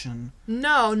 insemination?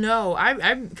 No.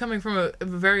 I'm coming from a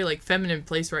very, like, feminine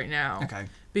place right now. Okay.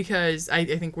 Because I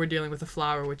think we're dealing with a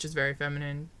flower, which is very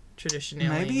feminine, traditionally.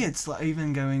 Maybe it's like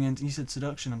even going into, you said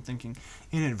seduction, I'm thinking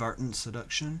inadvertent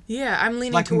seduction. Yeah, I'm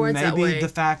leaning towards that way. Maybe the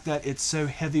fact that it's so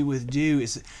heavy with dew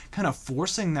is kind of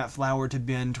forcing that flower to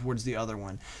bend towards the other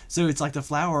one. So it's like the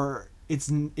flower... It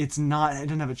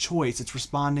doesn't have a choice. It's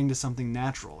responding to something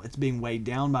natural. It's being weighed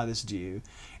down by this dew.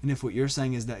 And if what you're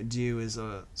saying is that dew is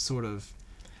a sort of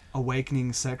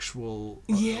awakening sexual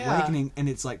awakening, and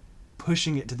it's like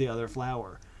pushing it to the other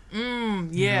flower. Yeah. You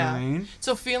know what I mean?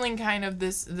 So feeling kind of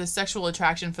this sexual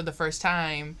attraction for the first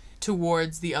time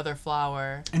towards the other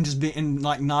flower. And just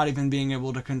not even being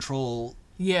able to control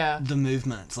the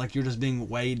movements. Like you're just being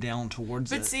weighed down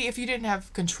towards it. But see, if you didn't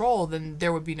have control, then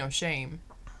there would be no shame.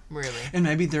 Really. And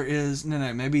maybe there is...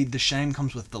 No, maybe the shame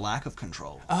comes with the lack of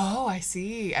control. Oh, I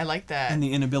see. I like that. And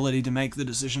the inability to make the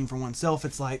decision for oneself.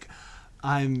 It's like,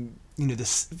 I'm...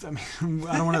 this... I mean,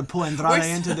 I don't want to pull Andrade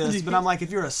into this, but I'm like,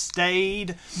 if you're a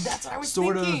staid... That's what I was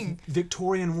sort thinking. of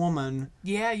Victorian woman...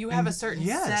 Yeah, you have a certain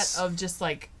set of just,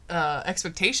 like...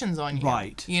 expectations on you.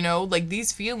 Right. Like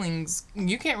these feelings,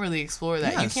 you can't really explore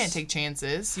that. Yes. You can't take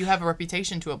chances. You have a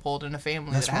reputation to uphold in a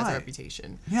family that has a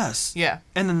reputation. Yes. Yeah.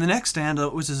 And then the next stanza,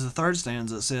 which is the third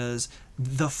stanza, says,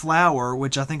 the flower,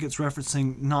 which I think it's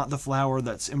referencing not the flower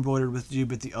that's embroidered with dew,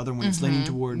 but the other one it's leaning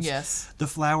towards. Yes. The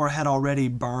flower had already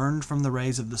burned from the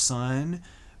rays of the sun,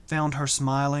 found her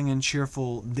smiling and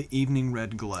cheerful the evening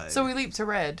red glow. So we leap to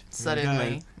red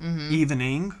suddenly.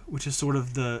 Evening, which is sort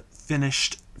of the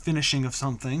finishing of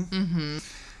something.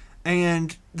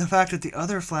 And the fact that the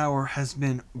other flower has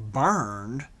been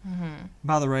burned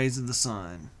by the rays of the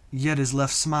sun, yet is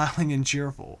left smiling and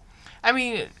cheerful. I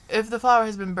mean, if the flower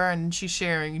has been burned and she's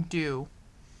sharing dew,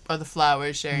 or the flower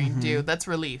is sharing dew, that's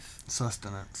relief.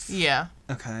 Sustenance. Yeah.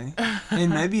 Okay.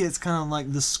 And maybe it's kind of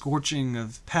like the scorching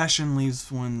of passion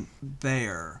leaves one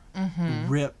bare,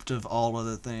 ripped of all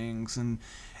other things. And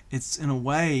it's, in a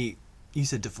way... You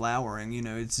said deflowering,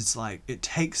 it's just like it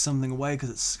takes something away because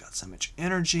it's got so much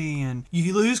energy and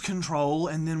you lose control,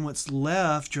 and then what's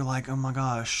left, you're like, oh my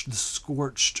gosh, the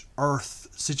scorched earth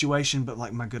situation, but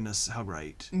like, my goodness, how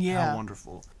great. Yeah. How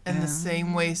wonderful. And the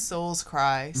same way souls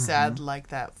cry, sad like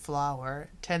that flower,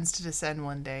 tends to descend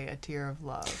one day a tear of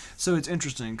love. So it's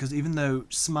interesting because even though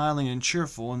smiling and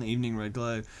cheerful in the evening red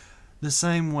glow, the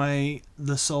same way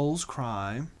the souls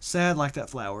cry, sad like that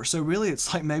flower. So really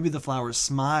it's like maybe the flower is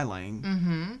smiling,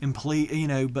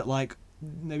 and but like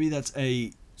maybe that's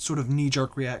a sort of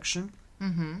knee-jerk reaction.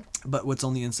 But what's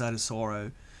on the inside is sorrow.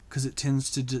 Because it tends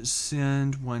to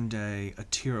descend one day a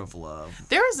tear of love.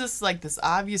 There is this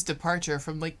obvious departure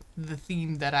from like the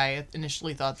theme that I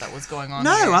initially thought that was going on.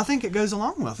 No, here. I think it goes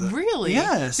along with it. Really?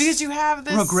 Yes. Because you have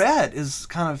this regret is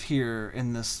kind of here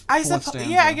in this fourth stanza.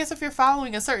 Yeah, I guess if you're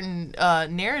following a certain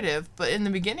narrative, but in the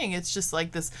beginning it's just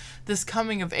like this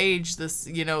coming of age, this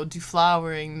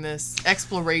deflowering, this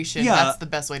exploration. Yeah. That's the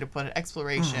best way to put it,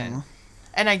 exploration.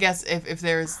 And I guess if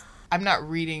there's, I'm not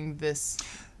reading this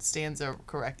stanza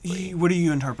correctly. What are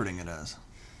you interpreting it as?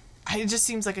 It just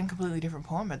seems like a completely different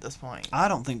poem at this point. I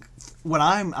don't think what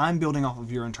I'm building off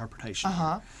of your interpretation.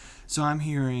 So I'm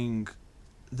hearing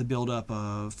the build-up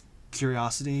of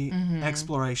curiosity,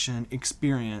 exploration,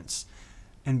 experience,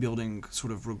 and building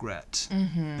sort of regret.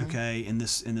 Okay, in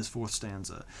this fourth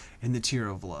stanza, in the tear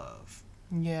of love.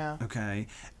 Yeah. Okay,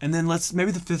 and then maybe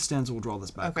the fifth stanza will draw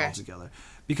this back all together,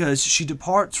 because she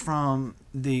departs from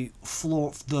the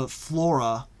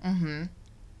flora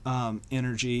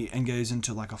energy and goes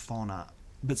into like a fauna,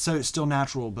 but so it's still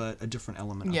natural, but a different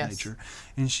element of nature.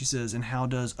 And she says, "And how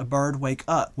does a bird wake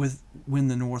up when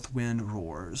the north wind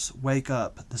roars? Wake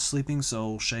up the sleeping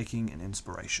soul, shaking in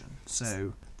inspiration."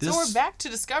 So we're back to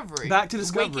discovery.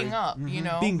 Waking up,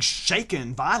 being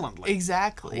shaken violently.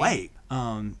 Exactly. Awake.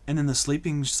 And then the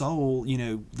sleeping soul,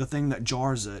 the thing that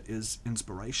jars it is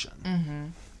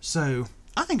inspiration. So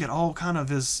I think it all kind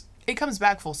of is... It comes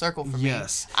back full circle for me.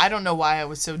 Yes. I don't know why I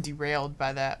was so derailed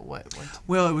by that.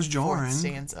 Well, it was jarring. Fourth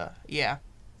stanza. Yeah.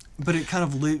 But it kind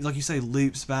of, like you say,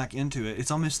 loops back into it.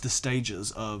 It's almost the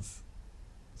stages of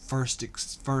first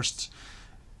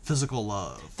physical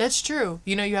love. That's true.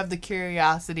 You have the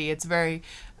curiosity. It's very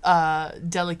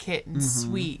delicate and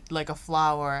sweet like a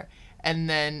flower, and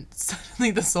then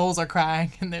suddenly the souls are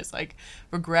crying and there's like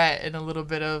regret and a little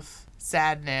bit of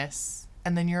sadness,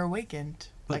 and then you're awakened.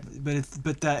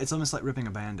 It's almost like ripping a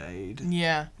Band-Aid.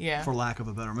 Yeah. For lack of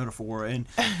a better metaphor, and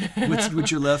what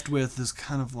you're left with is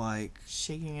kind of like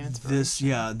shaking in its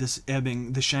this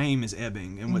ebbing. The shame is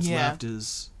ebbing, and what's left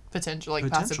is potential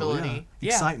possibility.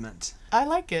 Yeah. Excitement. I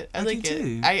like it. I like it.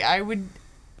 Too. I would,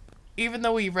 even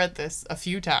though we've read this a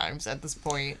few times at this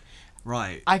point,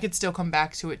 right, I could still come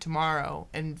back to it tomorrow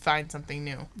and find something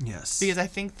new. Yes. Because I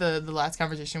think the last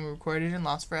conversation we recorded in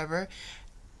Lost Forever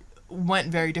went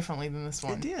very differently than this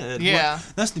one. It did. Yeah. Well,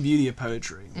 that's the beauty of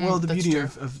poetry. Well, the beauty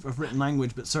of written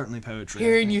language, but certainly poetry.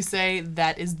 Hearing you say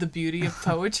that is the beauty of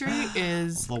poetry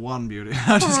is the one beauty.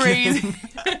 Crazy.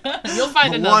 You'll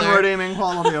find another. One redeeming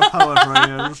quality of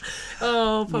poetry is.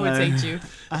 Oh, poets hate you.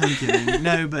 I'm kidding.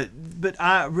 No, but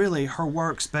I really, her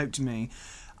work spoke to me.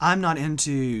 I'm not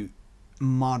into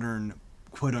modern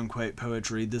quote unquote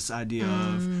poetry. This idea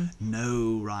of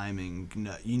no rhyming.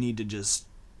 No, you need to just.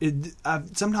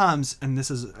 Sometimes, and this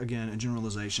is again a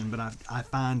generalization, but I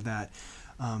find that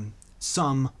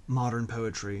some modern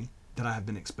poetry that I have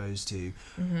been exposed to,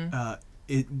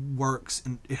 it works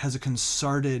and it has a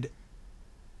concerted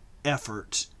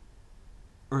effort,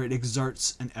 or it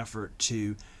exerts an effort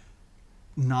to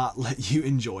not let you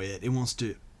enjoy it. It wants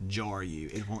to jar you.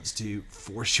 It wants to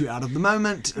force you out of the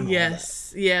moment.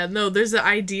 Yes. Yeah. No, there's the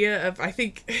idea of, I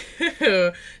think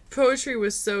poetry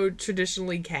was so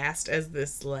traditionally cast as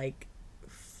this like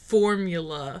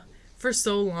formula for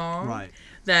so long, right,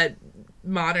 that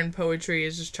modern poetry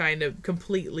is just trying to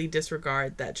completely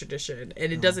disregard that tradition,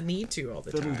 and it doesn't need to all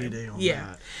the time.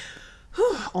 That.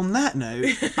 On that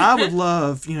note, I would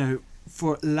love,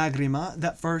 for Lagrima,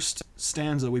 that first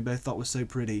stanza we both thought was so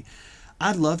pretty,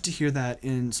 I'd love to hear that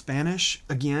in Spanish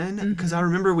again, because I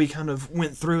remember we kind of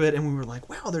went through it and we were like,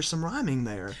 wow, there's some rhyming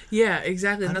there. Yeah,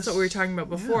 exactly. And that's what we were talking about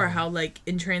before, how like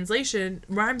in translation,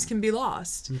 rhymes can be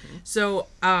lost. So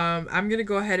I'm going to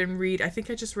go ahead and read, I think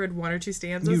I just read 1 or 2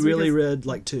 stanzas. You really read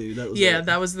like 2. That was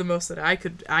that was the most that I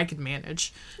could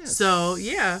manage. Yes. So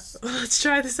yeah, let's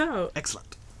try this out.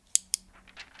 Excellent.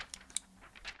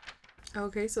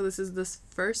 Okay, so this is the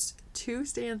first 2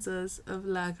 stanzas of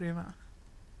Lagrima.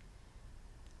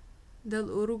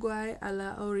 Del Uruguay a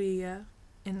la orilla,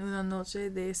 en una noche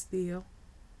de estío,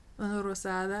 una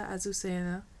rosada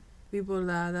azucena,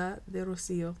 vibolada de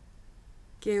rocío,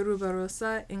 que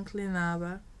ruberosa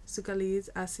inclinaba su cáliz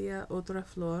hacia otra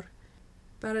flor,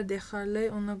 para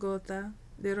dejarle una gota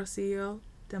de rocío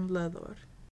temblador.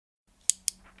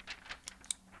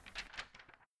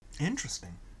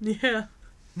 Interesting. Yeah.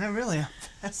 No, really, I'm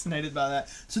fascinated by that.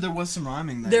 So there was some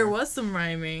rhyming there. There was some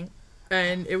rhyming,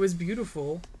 and it was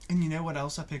beautiful. And you know what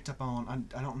else I picked up on?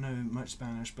 I don't know much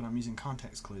Spanish, but I'm using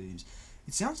context clues.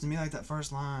 It sounds to me like that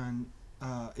first line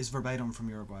is verbatim from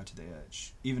Uruguay to the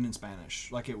Edge, even in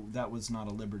Spanish. Like that was not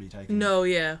a liberty taken. No,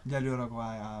 yeah. Del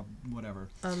Uruguay, whatever.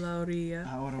 A la orilla.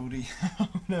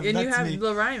 No, and you have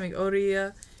the rhyming,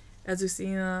 orilla,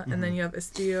 Agustina, and then you have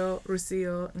estío,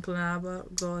 rocío,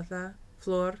 inclinaba, gota,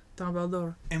 flor,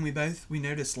 temblador. And we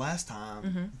noticed last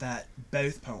time that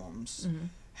both poems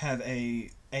have a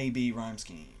A-B rhyme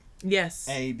scheme. Yes.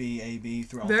 A-B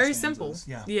throughout very the stanzas.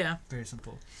 Simple. Yeah. Very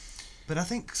simple. But I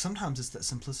think sometimes it's that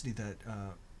simplicity that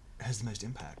has the most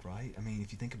impact, right? I mean,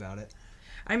 if you think about it.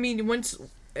 I mean,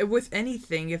 with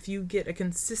anything, if you get a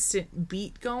consistent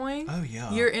beat going,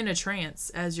 you're in a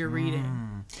trance as you're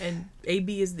reading. And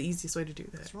A-B is the easiest way to do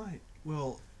that. That's right.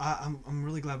 Well, I'm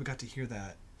really glad we got to hear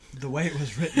that. The way it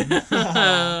was written.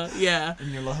 Yeah. In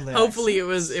your lovely Hopefully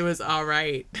accents. it was all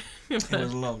right. It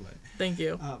was lovely. Thank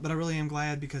you. But I really am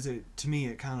glad because to me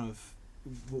it kind of,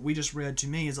 what we just read to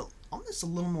me is almost a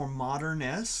little more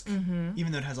modern-esque,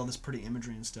 even though it has all this pretty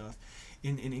imagery and stuff.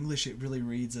 In English it really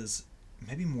reads as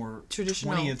maybe more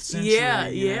traditional 20th century. Yeah,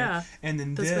 you know? And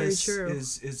then that's this very true.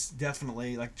 is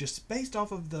definitely like just based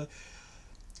off of the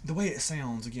way it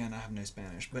sounds. Again, I have no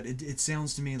Spanish, but it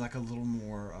sounds to me like a little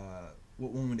more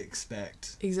what one would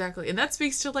expect. Exactly. And that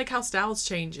speaks to like how styles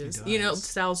changes. It does. You know,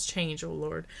 styles change, oh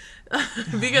Lord.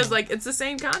 Because like it's the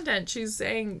same content. She's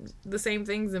saying the same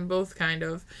things in both kind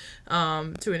of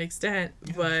to an extent,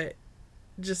 but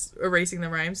just erasing the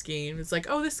rhyme scheme. It's like,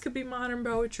 oh, this could be modern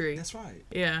poetry. That's right.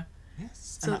 Yeah.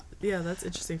 Yes. So that's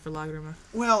interesting for Lagrima.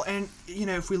 Well, and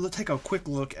if we take a quick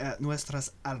look at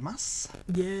Nuestras Almas.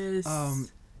 Yes.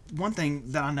 One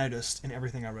thing that I noticed in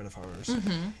everything I read of hers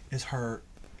is her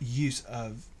use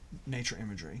of nature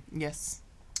imagery. Yes.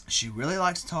 She really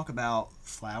likes to talk about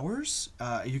flowers.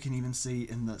 You can even see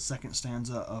in the second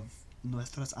stanza of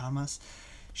Nuestras Almas,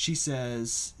 she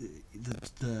says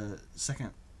the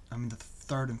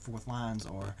third and fourth lines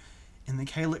are, in the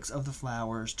calyx of the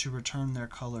flowers to return their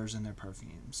colors and their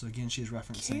perfume. So again, she's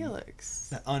referencing Calyx.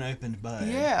 that unopened bud.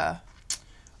 Yeah.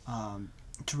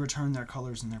 To return their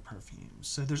colors and their perfumes.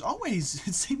 So there's always,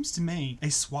 it seems to me,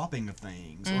 a swapping of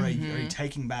things, or a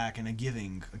taking back and a give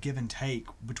and take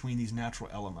between these natural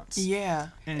elements. Yeah.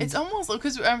 And it's almost,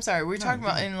 because, I'm sorry, we were talking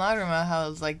about in Lagrima how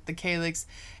it's like the calyx,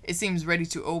 it seems ready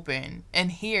to open.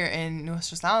 And here in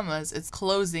Nuestras Almas, it's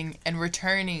closing and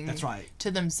returning That's right.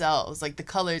 to themselves. Like the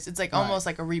colors, it's like almost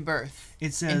like a rebirth.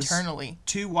 It says, internally.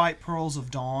 2 white pearls of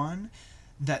dawn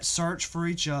that search for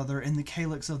each other in the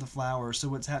calyx of the flower. So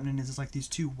what's happening is it's like these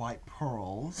 2 white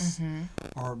pearls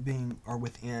are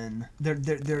within.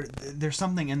 There's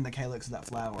something in the calyx of that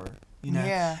flower, you know.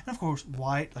 Yeah. And of course,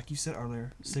 white, like you said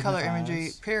earlier, signifies Color imagery,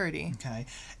 purity. Okay,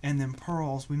 and then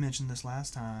pearls. We mentioned this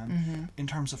last time in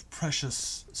terms of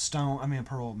precious stone. I mean, a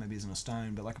pearl maybe isn't a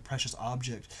stone, but like a precious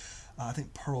object. I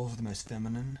think pearls are the most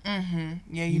feminine.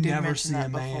 Yeah, you did never mention see that a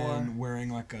man before. wearing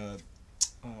like a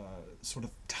sort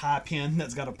of tie pin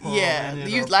that's got a pearl Yeah, in it.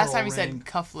 you, or a last pearl time you ring. said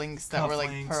cufflinks that were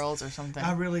like pearls or something.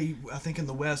 I think in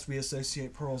the West we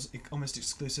associate pearls almost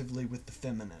exclusively with the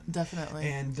feminine. Definitely.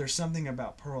 And there's something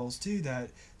about pearls too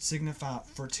that signify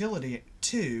fertility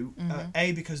too.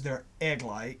 A, because they're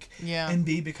egg-like. Yeah. And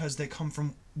B, because they come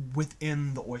from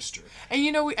within the oyster. And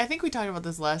you know, I think we talked about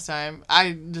this last time.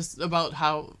 About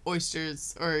how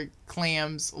oysters or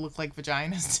clams look like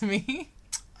vaginas to me.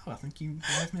 Oh, I think you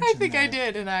have mentioned I think that. I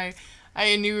did, and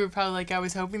I knew you were probably like, I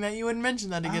was hoping that you wouldn't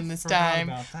mention that again this forgot time.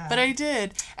 about that. But I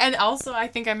did. And also, I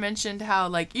think I mentioned how,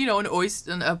 like, you know, an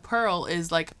oyster, a pearl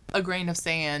is like a grain of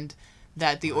sand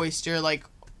that the oyster, like,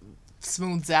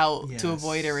 smooths out to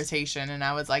avoid irritation. And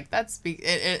I was like, that's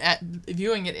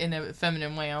viewing it in a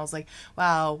feminine way. I was like,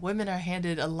 wow, women are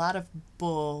handed a lot of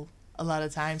bull a lot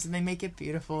of times, and they make it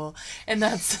beautiful, and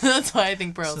that's why I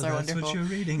think pearls are wonderful. That's what you're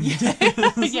reading.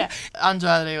 Yeah.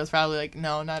 Andrade was probably like,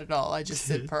 no, not at all. I just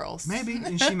said pearls. Maybe,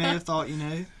 and she may have thought,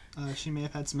 she may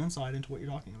have had some insight into what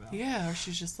you're talking about. Yeah, or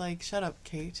she's just like, shut up,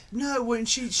 Kate. No, when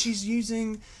she's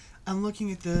using, I'm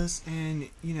looking at this, and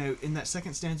in that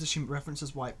second stanza she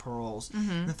references white pearls.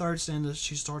 In the third stanza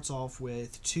she starts off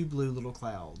with 2 blue little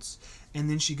clouds, and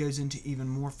then she goes into even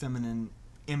more feminine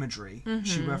imagery.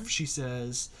 She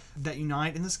says that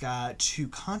unite in the sky to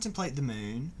contemplate the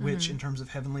moon, which in terms of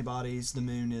heavenly bodies, the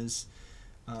moon is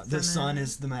the sun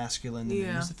is the masculine, the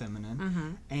moon is the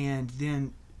feminine, and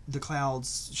then the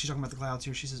clouds, she's talking about the clouds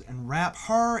here, she says, and wrap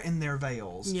her in their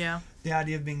veils. Yeah. The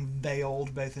idea of being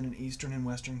veiled both in an Eastern and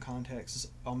Western context is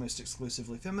almost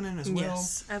exclusively feminine as well.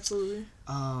 Yes, absolutely.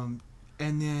 And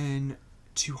then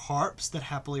 2 harps that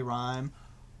happily rhyme.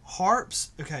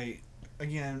 Harps, okay,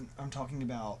 again, I'm talking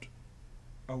about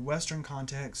a Western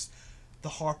context. The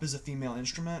harp is a female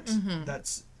instrument.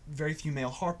 That's very few male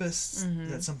harpists.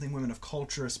 That's something women of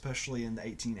culture, especially in the 1880s,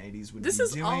 would be doing. This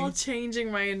is all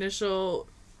changing my initial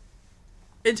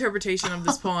interpretation of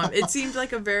this poem. It seemed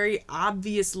like a very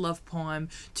obvious love poem.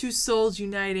 2 souls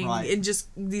uniting in just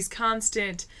these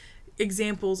constant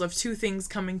examples of 2 things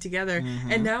coming together,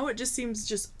 and now it just seems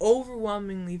just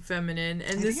overwhelmingly feminine,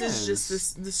 and this is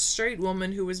just this straight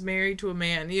woman who was married to a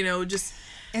man, just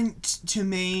And to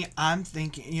me, I'm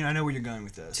thinking, I know where you're going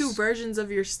with this. 2 versions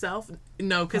of yourself.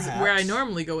 No, because where I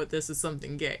normally go with this is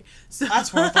something gay. So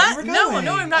that's where I thought you were going.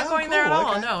 No, I'm not going there at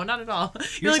all. Okay. No, not at all.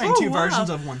 You're like, saying 2 versions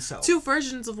of oneself. 2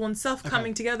 versions of oneself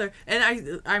coming together,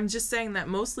 and I'm just saying that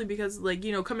mostly because, like,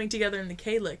 coming together in the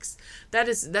calyx, that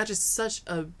is such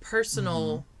a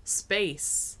personal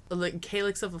space. Like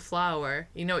calyx of a flower,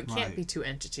 it can't be 2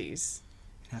 entities.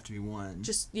 It'd have to be one.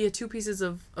 Just 2 pieces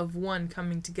of one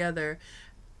coming together.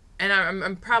 And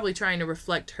I'm probably trying to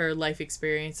reflect her life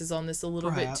experiences on this a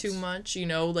little bit too much,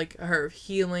 like her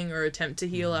healing or attempt to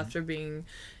heal after being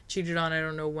cheated on. I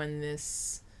don't know when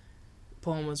this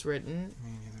poem was written,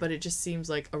 but it just seems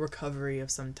like a recovery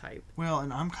of some type. Well,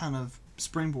 and I'm kind of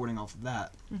springboarding off of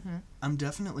that. I'm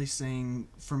definitely seeing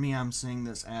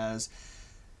this as,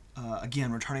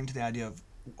 again, returning to the idea of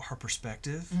her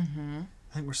perspective.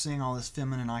 I think we're seeing all this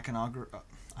feminine iconography.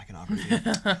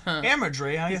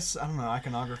 Imagery, I guess, I don't know,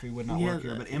 iconography would not work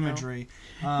here, but imagery,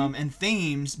 and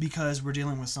themes, because we're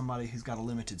dealing with somebody who's got a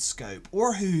limited scope,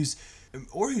 or who's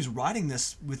writing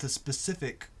this with a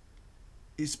specific,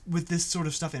 with this sort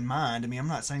of stuff in mind. I mean, I'm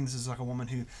not saying this is like a woman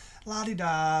who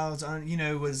la-di-da,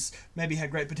 was maybe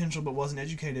had great potential but wasn't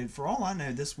educated. For all I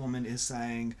know, this woman is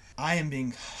saying, I am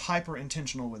being hyper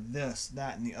intentional with this,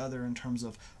 that, and the other in terms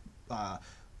of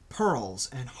pearls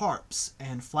and harps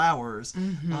and flowers.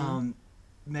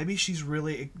 Maybe she's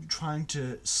really trying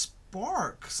to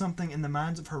spark something in the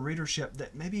minds of her readership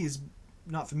that maybe is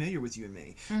not familiar with you and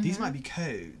me. These might be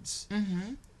codes.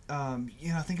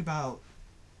 I think about,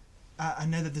 I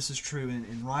know that this is true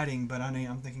in writing, but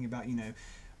I'm thinking about, in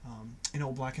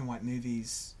old black and white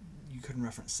movies, you couldn't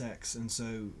reference sex, and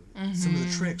so some of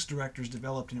the tricks directors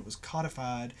developed, and it was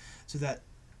codified so that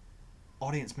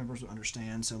audience members would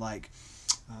understand. So like,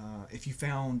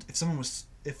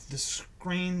 if the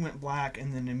screen went black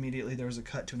and then immediately there was a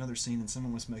cut to another scene and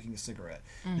someone was smoking a cigarette,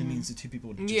 it means the two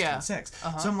people just had sex.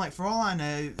 So I'm like, for all I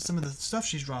know, some of the stuff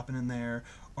she's dropping in there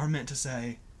are meant to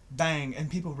say bang, and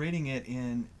people reading it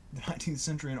in the 19th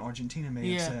century in Argentina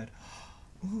may have said,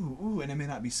 ooh, and it may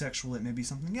not be sexual, it may be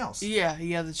something else.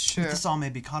 Yeah, that's true. This all may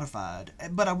be codified.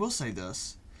 But I will say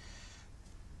this.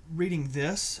 Reading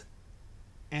this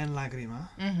and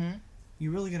Lagrima, you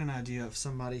really get an idea of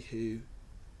somebody who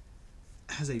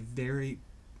has a very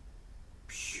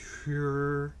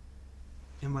pure,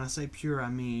 and when I say pure, I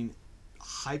mean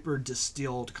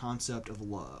hyper-distilled concept of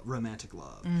love, romantic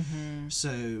love.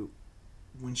 So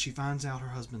when she finds out her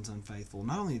husband's unfaithful,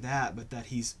 not only that, but that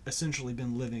he's essentially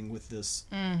been living with this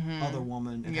other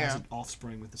woman and has an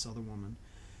offspring with this other woman,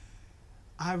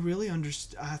 I really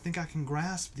I think I can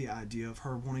grasp the idea of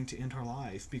her wanting to end her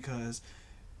life, because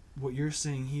what you're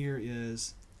saying here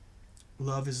is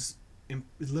love is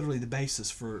literally the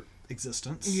basis for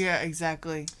existence. Yeah,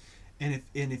 exactly. And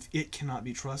if it cannot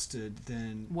be trusted,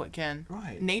 then what can?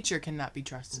 Right. Nature cannot be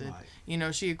trusted.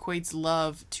 Right. She equates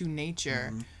love to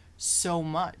nature so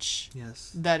much.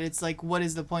 Yes. That it's like, what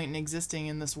is the point in existing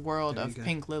in this world of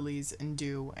pink lilies and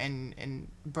dew and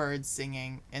birds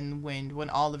singing and wind when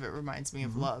all of it reminds me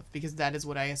of love? Because that is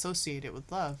what I associate it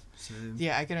with love. So,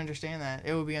 yeah, I can understand that.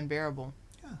 It would be unbearable.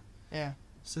 Yeah. Yeah.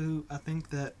 So I think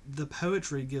that the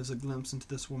poetry gives a glimpse into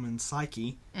this woman's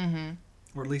psyche,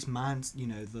 or at least mine's,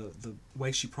 the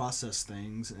way she processed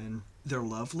things, and they're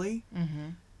lovely.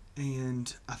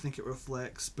 And I think it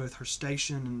reflects both her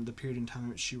station and the period in time in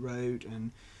which she wrote,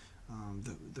 and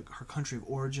her country of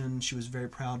origin. She was very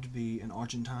proud to be an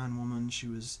Argentine woman. She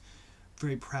was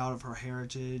very proud of her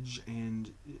heritage,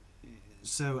 and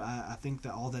so I think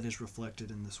that all that is reflected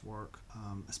in this work,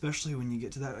 especially when you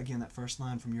get to that first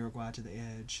line, from Uruguay to the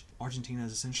edge. Argentina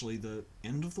is essentially the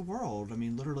end of the world. I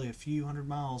mean, literally a few hundred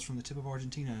miles from the tip of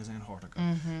Argentina is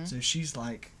Antarctica. So she's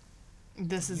like,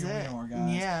 this is it.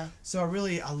 Yeah. So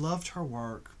I loved her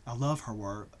work. I love her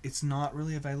work. It's not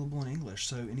really available in English,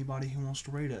 so anybody who wants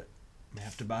to read it may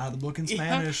have to buy the book in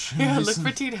Spanish. Yeah, look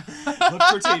for Tita. Look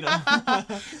for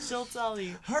Tita. She'll tell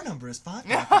you. Her number is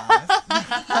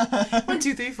 555. 1,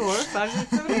 2, 3, 4, 5, 6,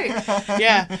 7, 8.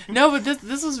 Yeah. No, but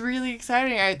this was really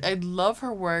exciting. I love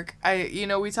her work.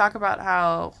 We talk about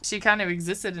how she kind of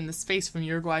existed in the space from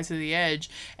Uruguay to the edge,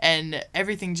 and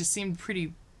everything just seemed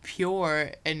pretty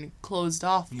pure and closed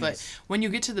off. Yes. But when you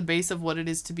get to the base of what it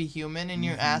is to be human, and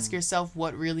you ask yourself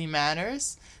what really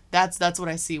matters, that's what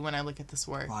I see when I look at this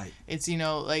work. Right. It's,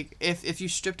 like if you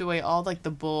stripped away all like the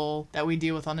bull that we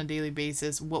deal with on a daily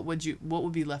basis, what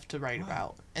would be left to write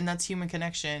about? And that's human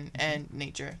connection and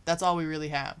nature. That's all we really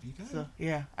have. So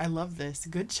yeah, I love this.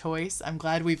 Good choice. I'm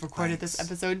glad we've recorded this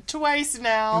episode twice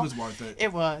now. It was worth it.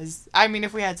 It was. I mean,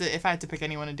 if I had to pick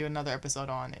anyone to do another episode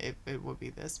on, it would be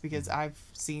this, because I've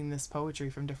seen this poetry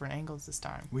from different angles this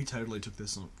time. We totally took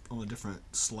this on a different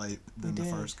slate than the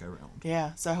first go round.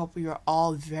 Yeah, so I hope you are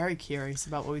all very curious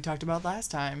about what we talked about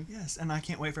last time. Yes, and I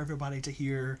can't wait for everybody to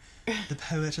hear the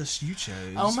poetess you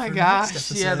chose. Oh my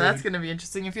gosh, yeah, that's going to be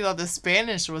interesting. If you thought the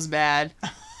Spanish was bad.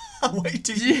 Wait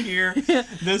till you hear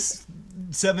this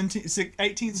 18th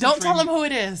century. Don't tell them who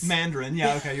it is. Mandarin.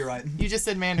 Yeah, okay, you're right. You just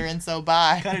said Mandarin, so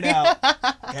bye. Cut it out.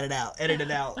 Cut it out. Edit it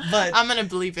out. But I'm going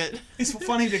to bleep it. It's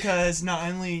funny because not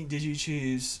only did you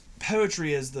choose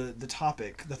poetry as the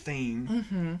topic, the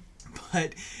theme,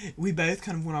 but we both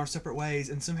kind of went our separate ways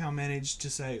and somehow managed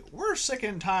to say, we're sick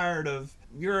and tired of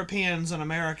Europeans and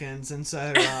Americans, and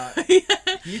so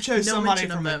you chose somebody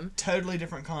from a totally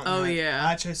different continent. Oh yeah,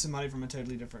 I chose somebody from a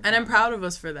totally different and continent. I'm proud of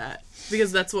us for that,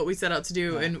 because that's what we set out to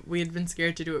do, and we had been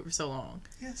scared to do it for so long.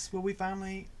 Yes, well, we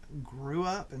finally grew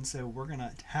up, and so we're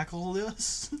gonna tackle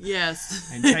this. Yes.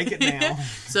 And take it now.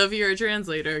 So if you're a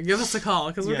translator, give us a call,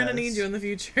 because we're gonna need you in the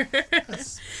future.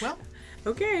 Yes. Well.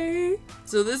 Okay,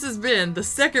 so this has been the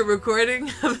second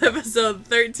recording of episode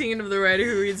 13 of the Writer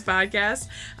Who Reads podcast.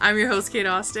 I'm your host, Kate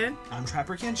Austin. I'm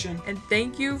Trapper Kenshin. And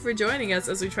thank you for joining us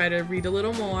as we try to read a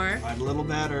little more, write a little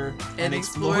better, and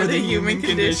explore the human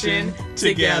condition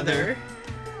together.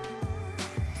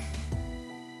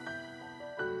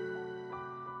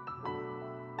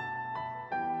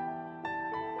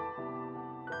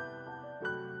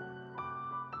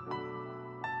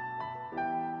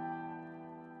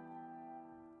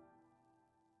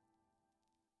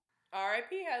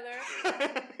 R.I.P.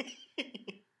 Heather.